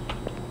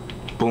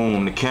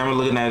 Boom. The camera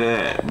looking at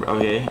that.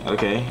 Okay.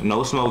 Okay.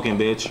 No smoking,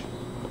 bitch.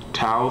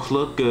 Towels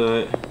look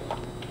good.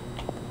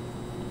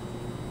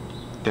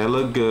 That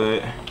look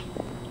good.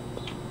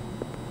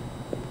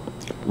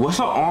 What's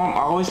her arm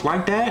always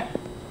like that?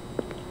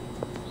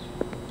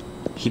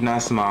 He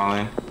not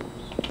smiling.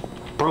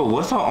 Bro,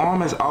 what's her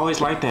arm is always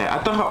like that?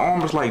 I thought her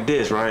arm was like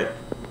this, right?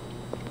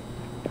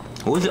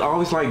 Was it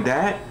always like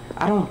that?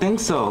 I don't think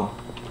so.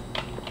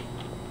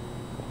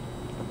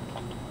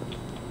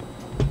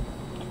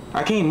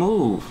 I can't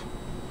move.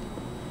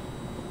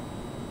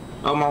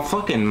 Oh, my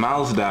fucking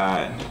mouse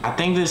died. I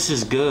think this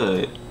is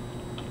good.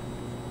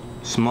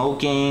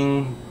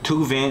 Smoking,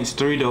 2 vents,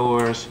 3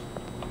 doors.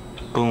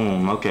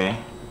 Boom, okay.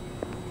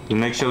 You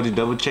make sure to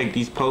double check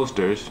these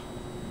posters.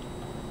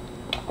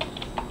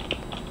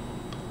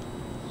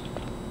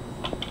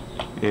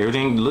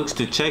 Everything looks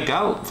to check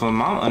out from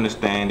my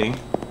understanding.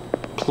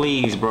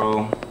 Please,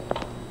 bro.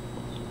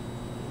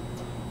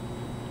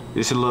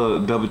 Just a little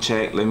double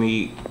check. Let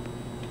me...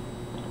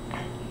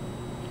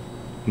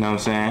 You know what I'm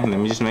saying? Let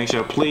me just make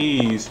sure,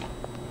 please.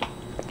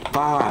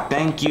 5,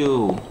 thank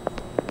you.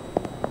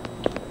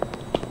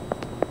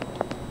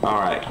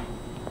 Alright.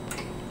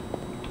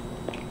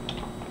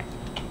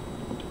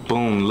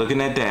 Boom,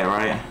 looking at that,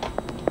 right?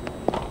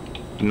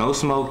 No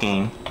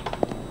smoking.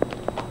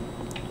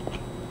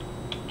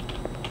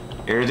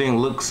 Everything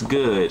looks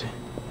good.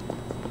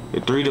 The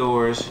 3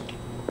 doors,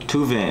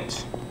 2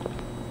 vents.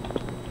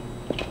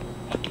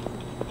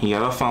 He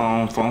got a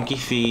phone, funky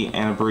feet,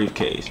 and a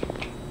briefcase.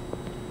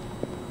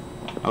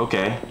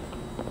 Okay.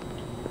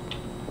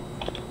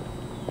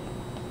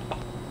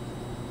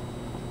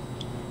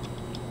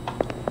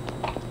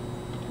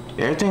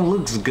 Everything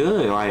looks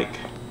good, like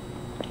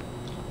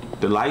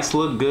the lights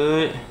look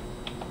good.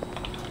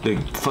 The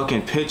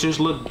fucking pictures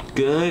look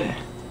good.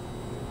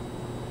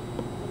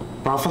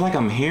 Bro, I feel like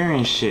I'm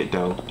hearing shit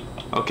though.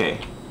 Okay.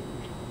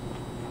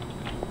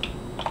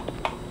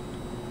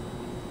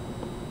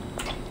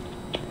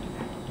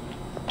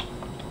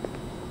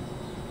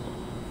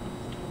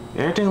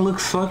 Everything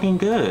looks fucking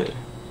good.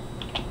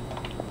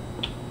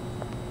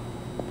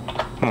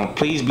 Come on,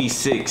 please be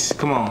 6.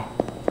 Come on.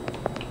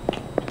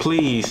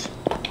 Please.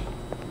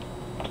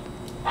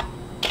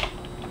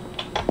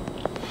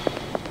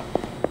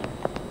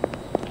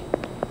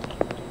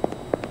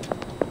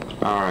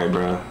 Alright,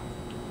 bro.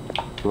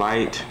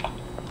 Light.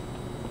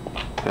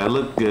 That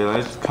look good.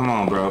 Let's come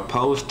on, bro.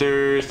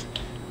 Posters.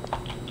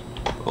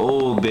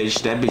 Oh,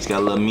 bitch. That bitch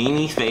got a little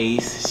meanie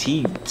face.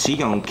 She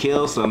gonna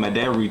kill some at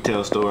that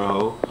retail store,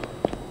 ho.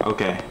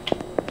 Okay.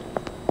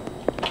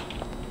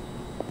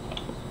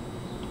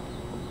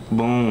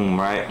 Boom,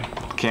 right?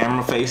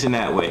 Camera facing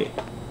that way.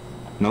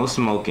 No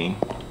smoking.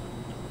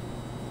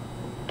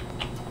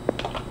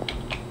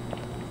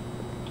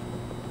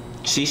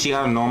 See, she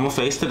got a normal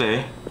face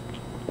today.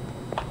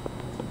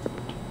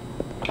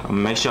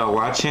 Make sure I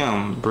watch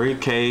him.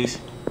 Briefcase.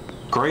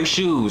 Gray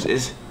shoes.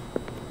 It's...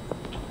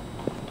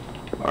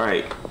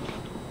 Alright.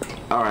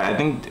 Alright, I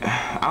think...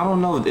 I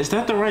don't know. Is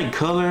that the right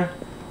color?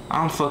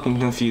 I'm fucking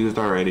confused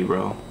already,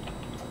 bro.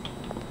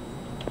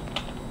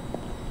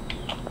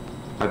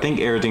 I think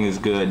everything is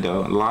good,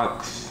 though.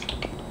 Locks.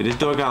 Did this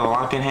door got a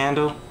locking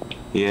handle?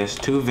 Yes,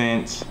 2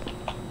 vents.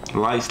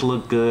 Lights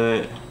look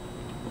good.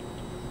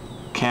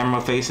 Camera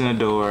facing the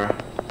door.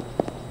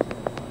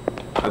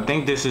 I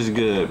think this is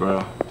good,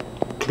 bro.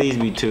 Please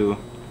be 2.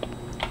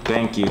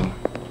 Thank you.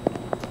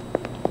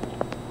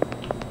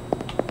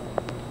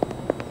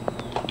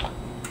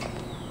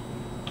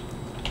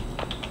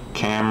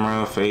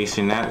 Camera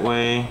facing that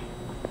way.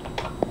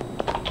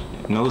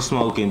 No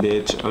smoking,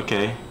 bitch.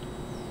 Okay.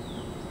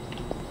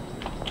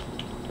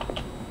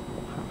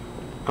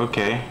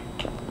 Okay.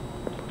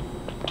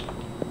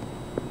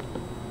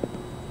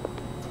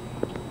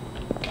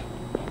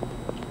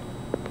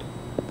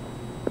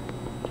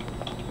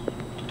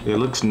 It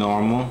looks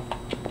normal.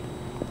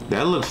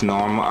 That looks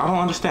normal. I don't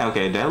understand.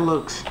 Okay, that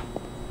looks...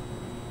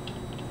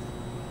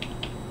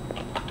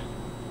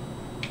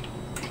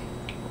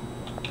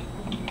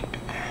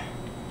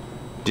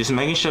 Just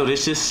making sure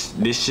this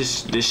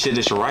shit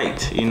is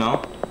right, you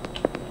know?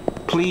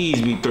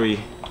 Please be 3.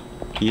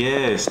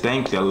 Yes,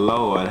 thank the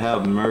Lord.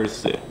 Have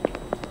mercy.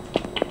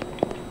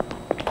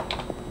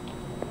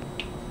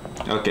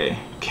 Okay,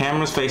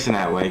 camera's facing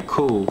that way.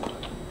 Cool.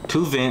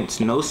 2 vents,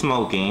 no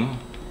smoking.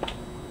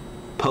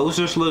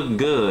 Posters look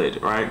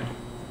good, right?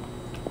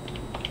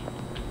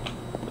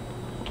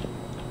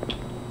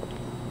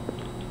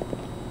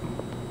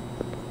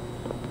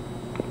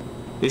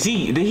 Did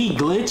he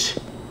glitch?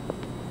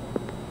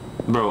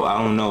 Bro,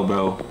 I don't know,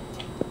 bro.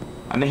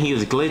 I think he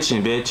was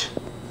glitching, bitch.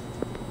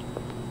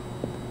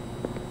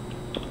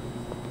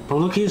 Bro,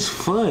 look at his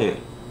foot.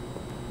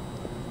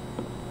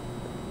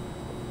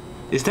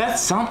 Is that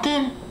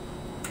something?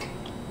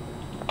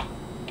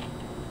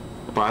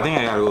 Bro, I think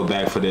I gotta go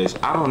back for this.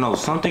 I don't know.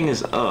 Something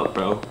is up,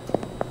 bro.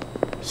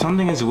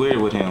 Something is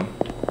weird with him.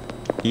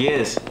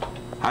 Yes.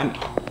 That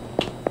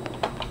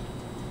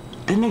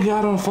nigga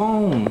got on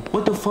phone.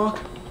 What the fuck?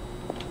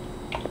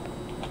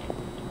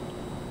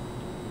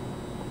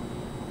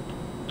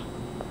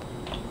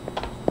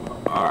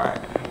 Alright.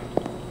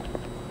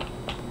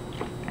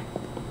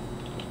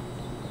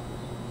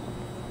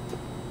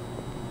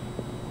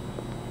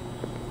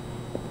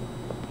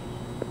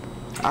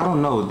 I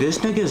don't know. This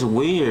nigga is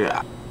weird.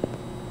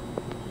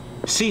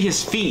 See,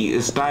 his feet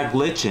is like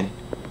glitching.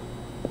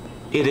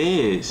 It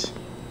is.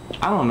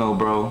 I don't know,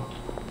 bro.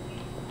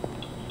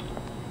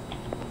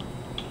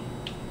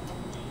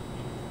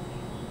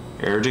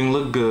 Everything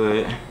look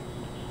good.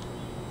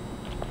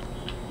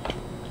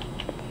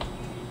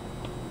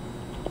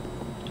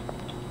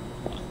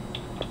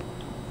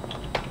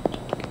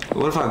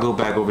 What if I go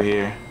back over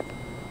here?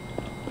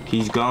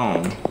 He's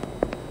gone.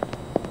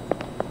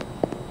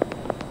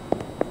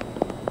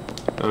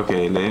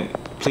 Okay,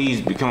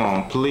 please, come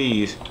on,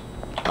 please.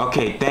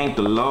 Okay, thank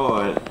the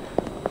Lord.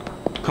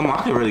 Come on,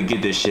 I can really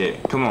get this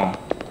shit. Come on.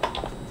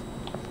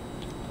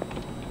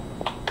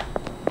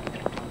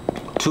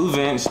 2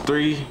 vents,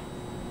 3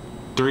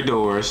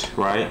 doors,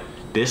 right?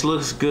 This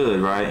looks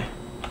good, right?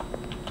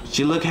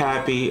 She look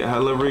happy.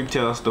 Hello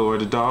retail store.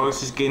 The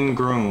dogs is getting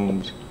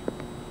groomed.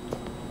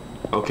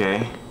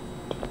 Okay.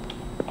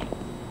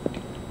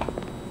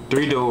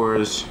 3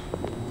 doors,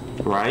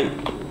 right?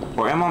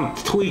 Or am I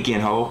tweaking,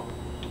 ho?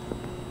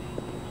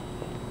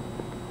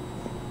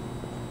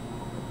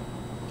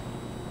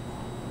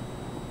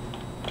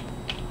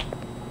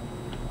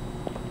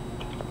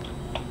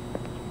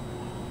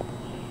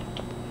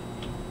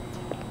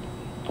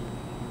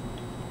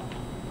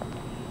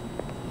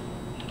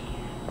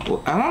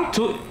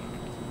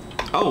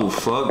 Oh,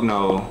 fuck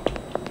no.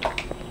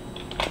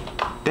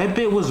 That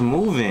bit was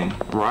moving,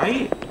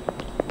 right?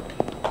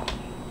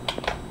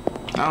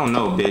 I don't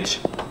know,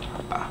 bitch.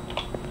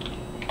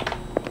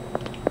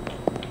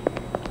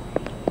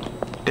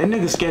 That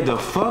nigga scared the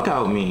fuck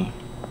out of me.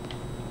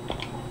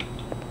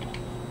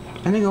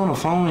 That nigga on the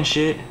phone and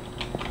shit.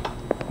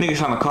 Nigga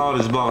trying to call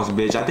this boss,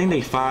 bitch. I think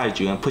they fired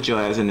you and put your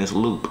ass in this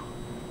loop.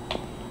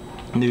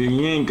 Nigga,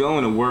 you ain't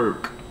going to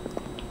work.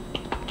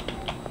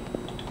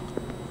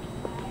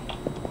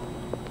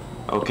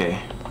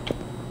 Okay.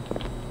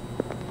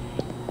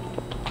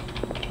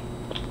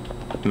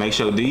 Make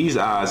sure these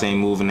eyes ain't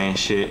moving and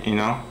shit, you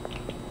know?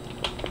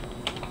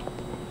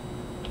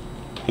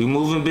 You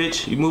moving,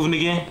 bitch? You moving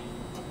again?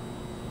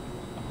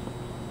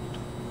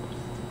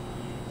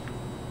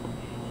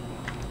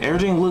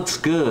 Everything looks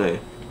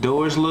good.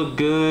 Doors look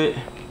good.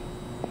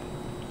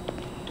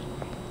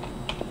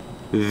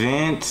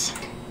 Vents.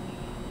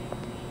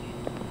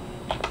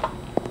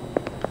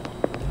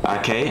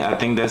 Okay, I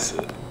think that's...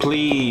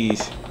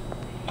 Please.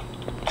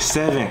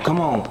 7, come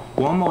on.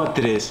 One more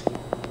after this.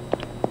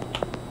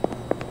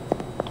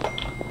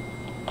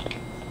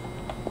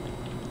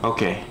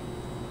 Okay.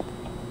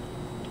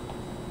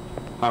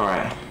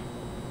 Alright.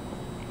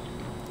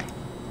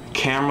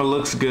 Camera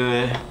looks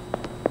good.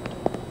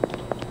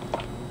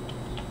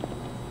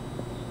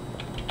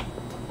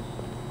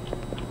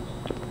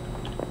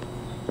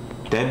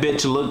 That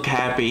bitch looked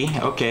happy.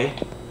 Okay.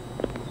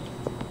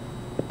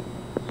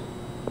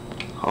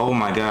 Oh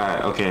my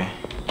god. Okay.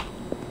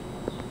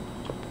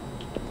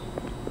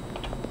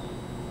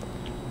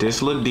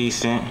 This look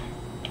decent.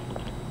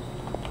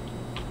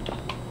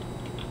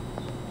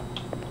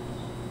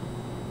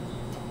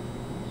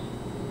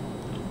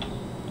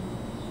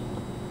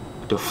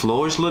 The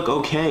floors look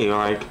okay,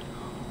 like,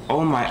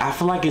 oh my, I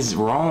feel like it's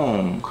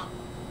wrong.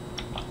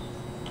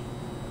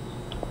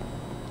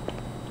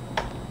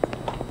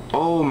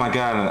 Oh my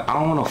god, I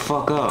don't wanna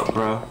fuck up,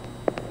 bro.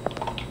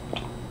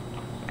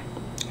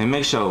 And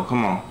make sure,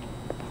 come on.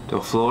 The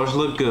floors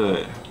look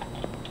good.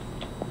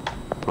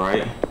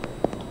 Right?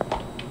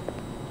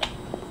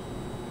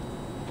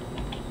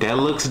 That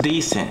looks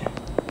decent.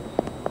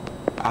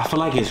 I feel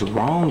like it's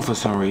wrong for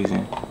some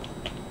reason.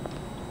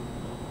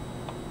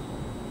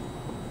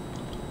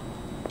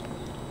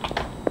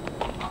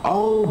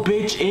 Oh,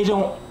 bitch,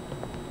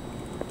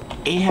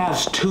 it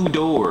has 2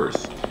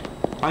 doors.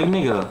 Like,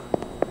 nigga.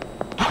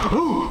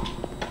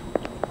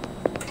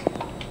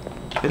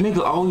 That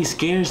nigga always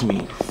scares me.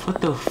 What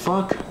the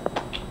fuck?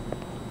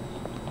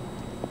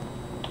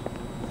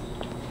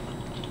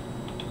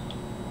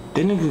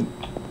 That nigga.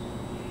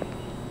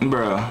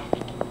 Bruh.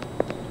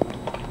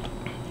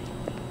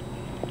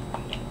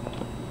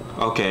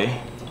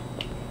 Okay.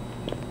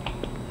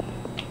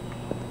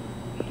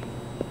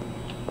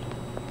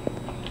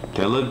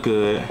 That look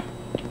good.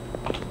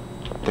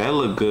 That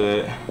look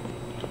good.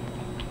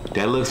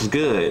 That looks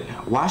good.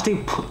 Watch they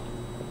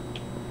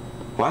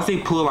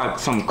pull like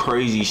some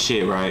crazy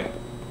shit, right?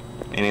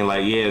 And they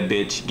like, yeah,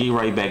 bitch, get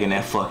right back in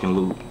that fucking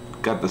loop.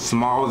 Got the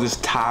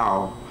smallest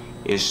tile.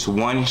 It's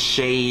 1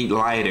 shade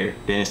lighter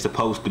than it's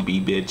supposed to be,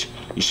 bitch.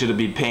 You should have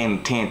been paying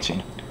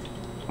attention.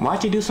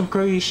 Why'd you do some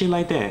crazy shit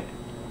like that?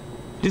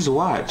 Just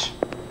watch.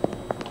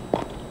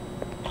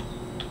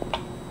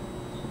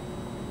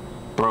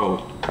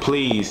 Bro,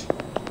 please.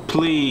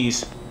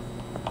 Please.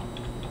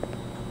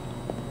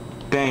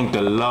 Thank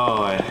the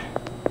Lord.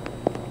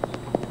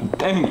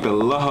 Thank the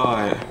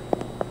Lord.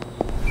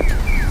 You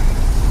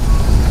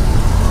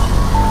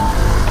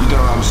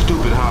know I'm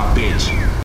stupid, huh, bitch?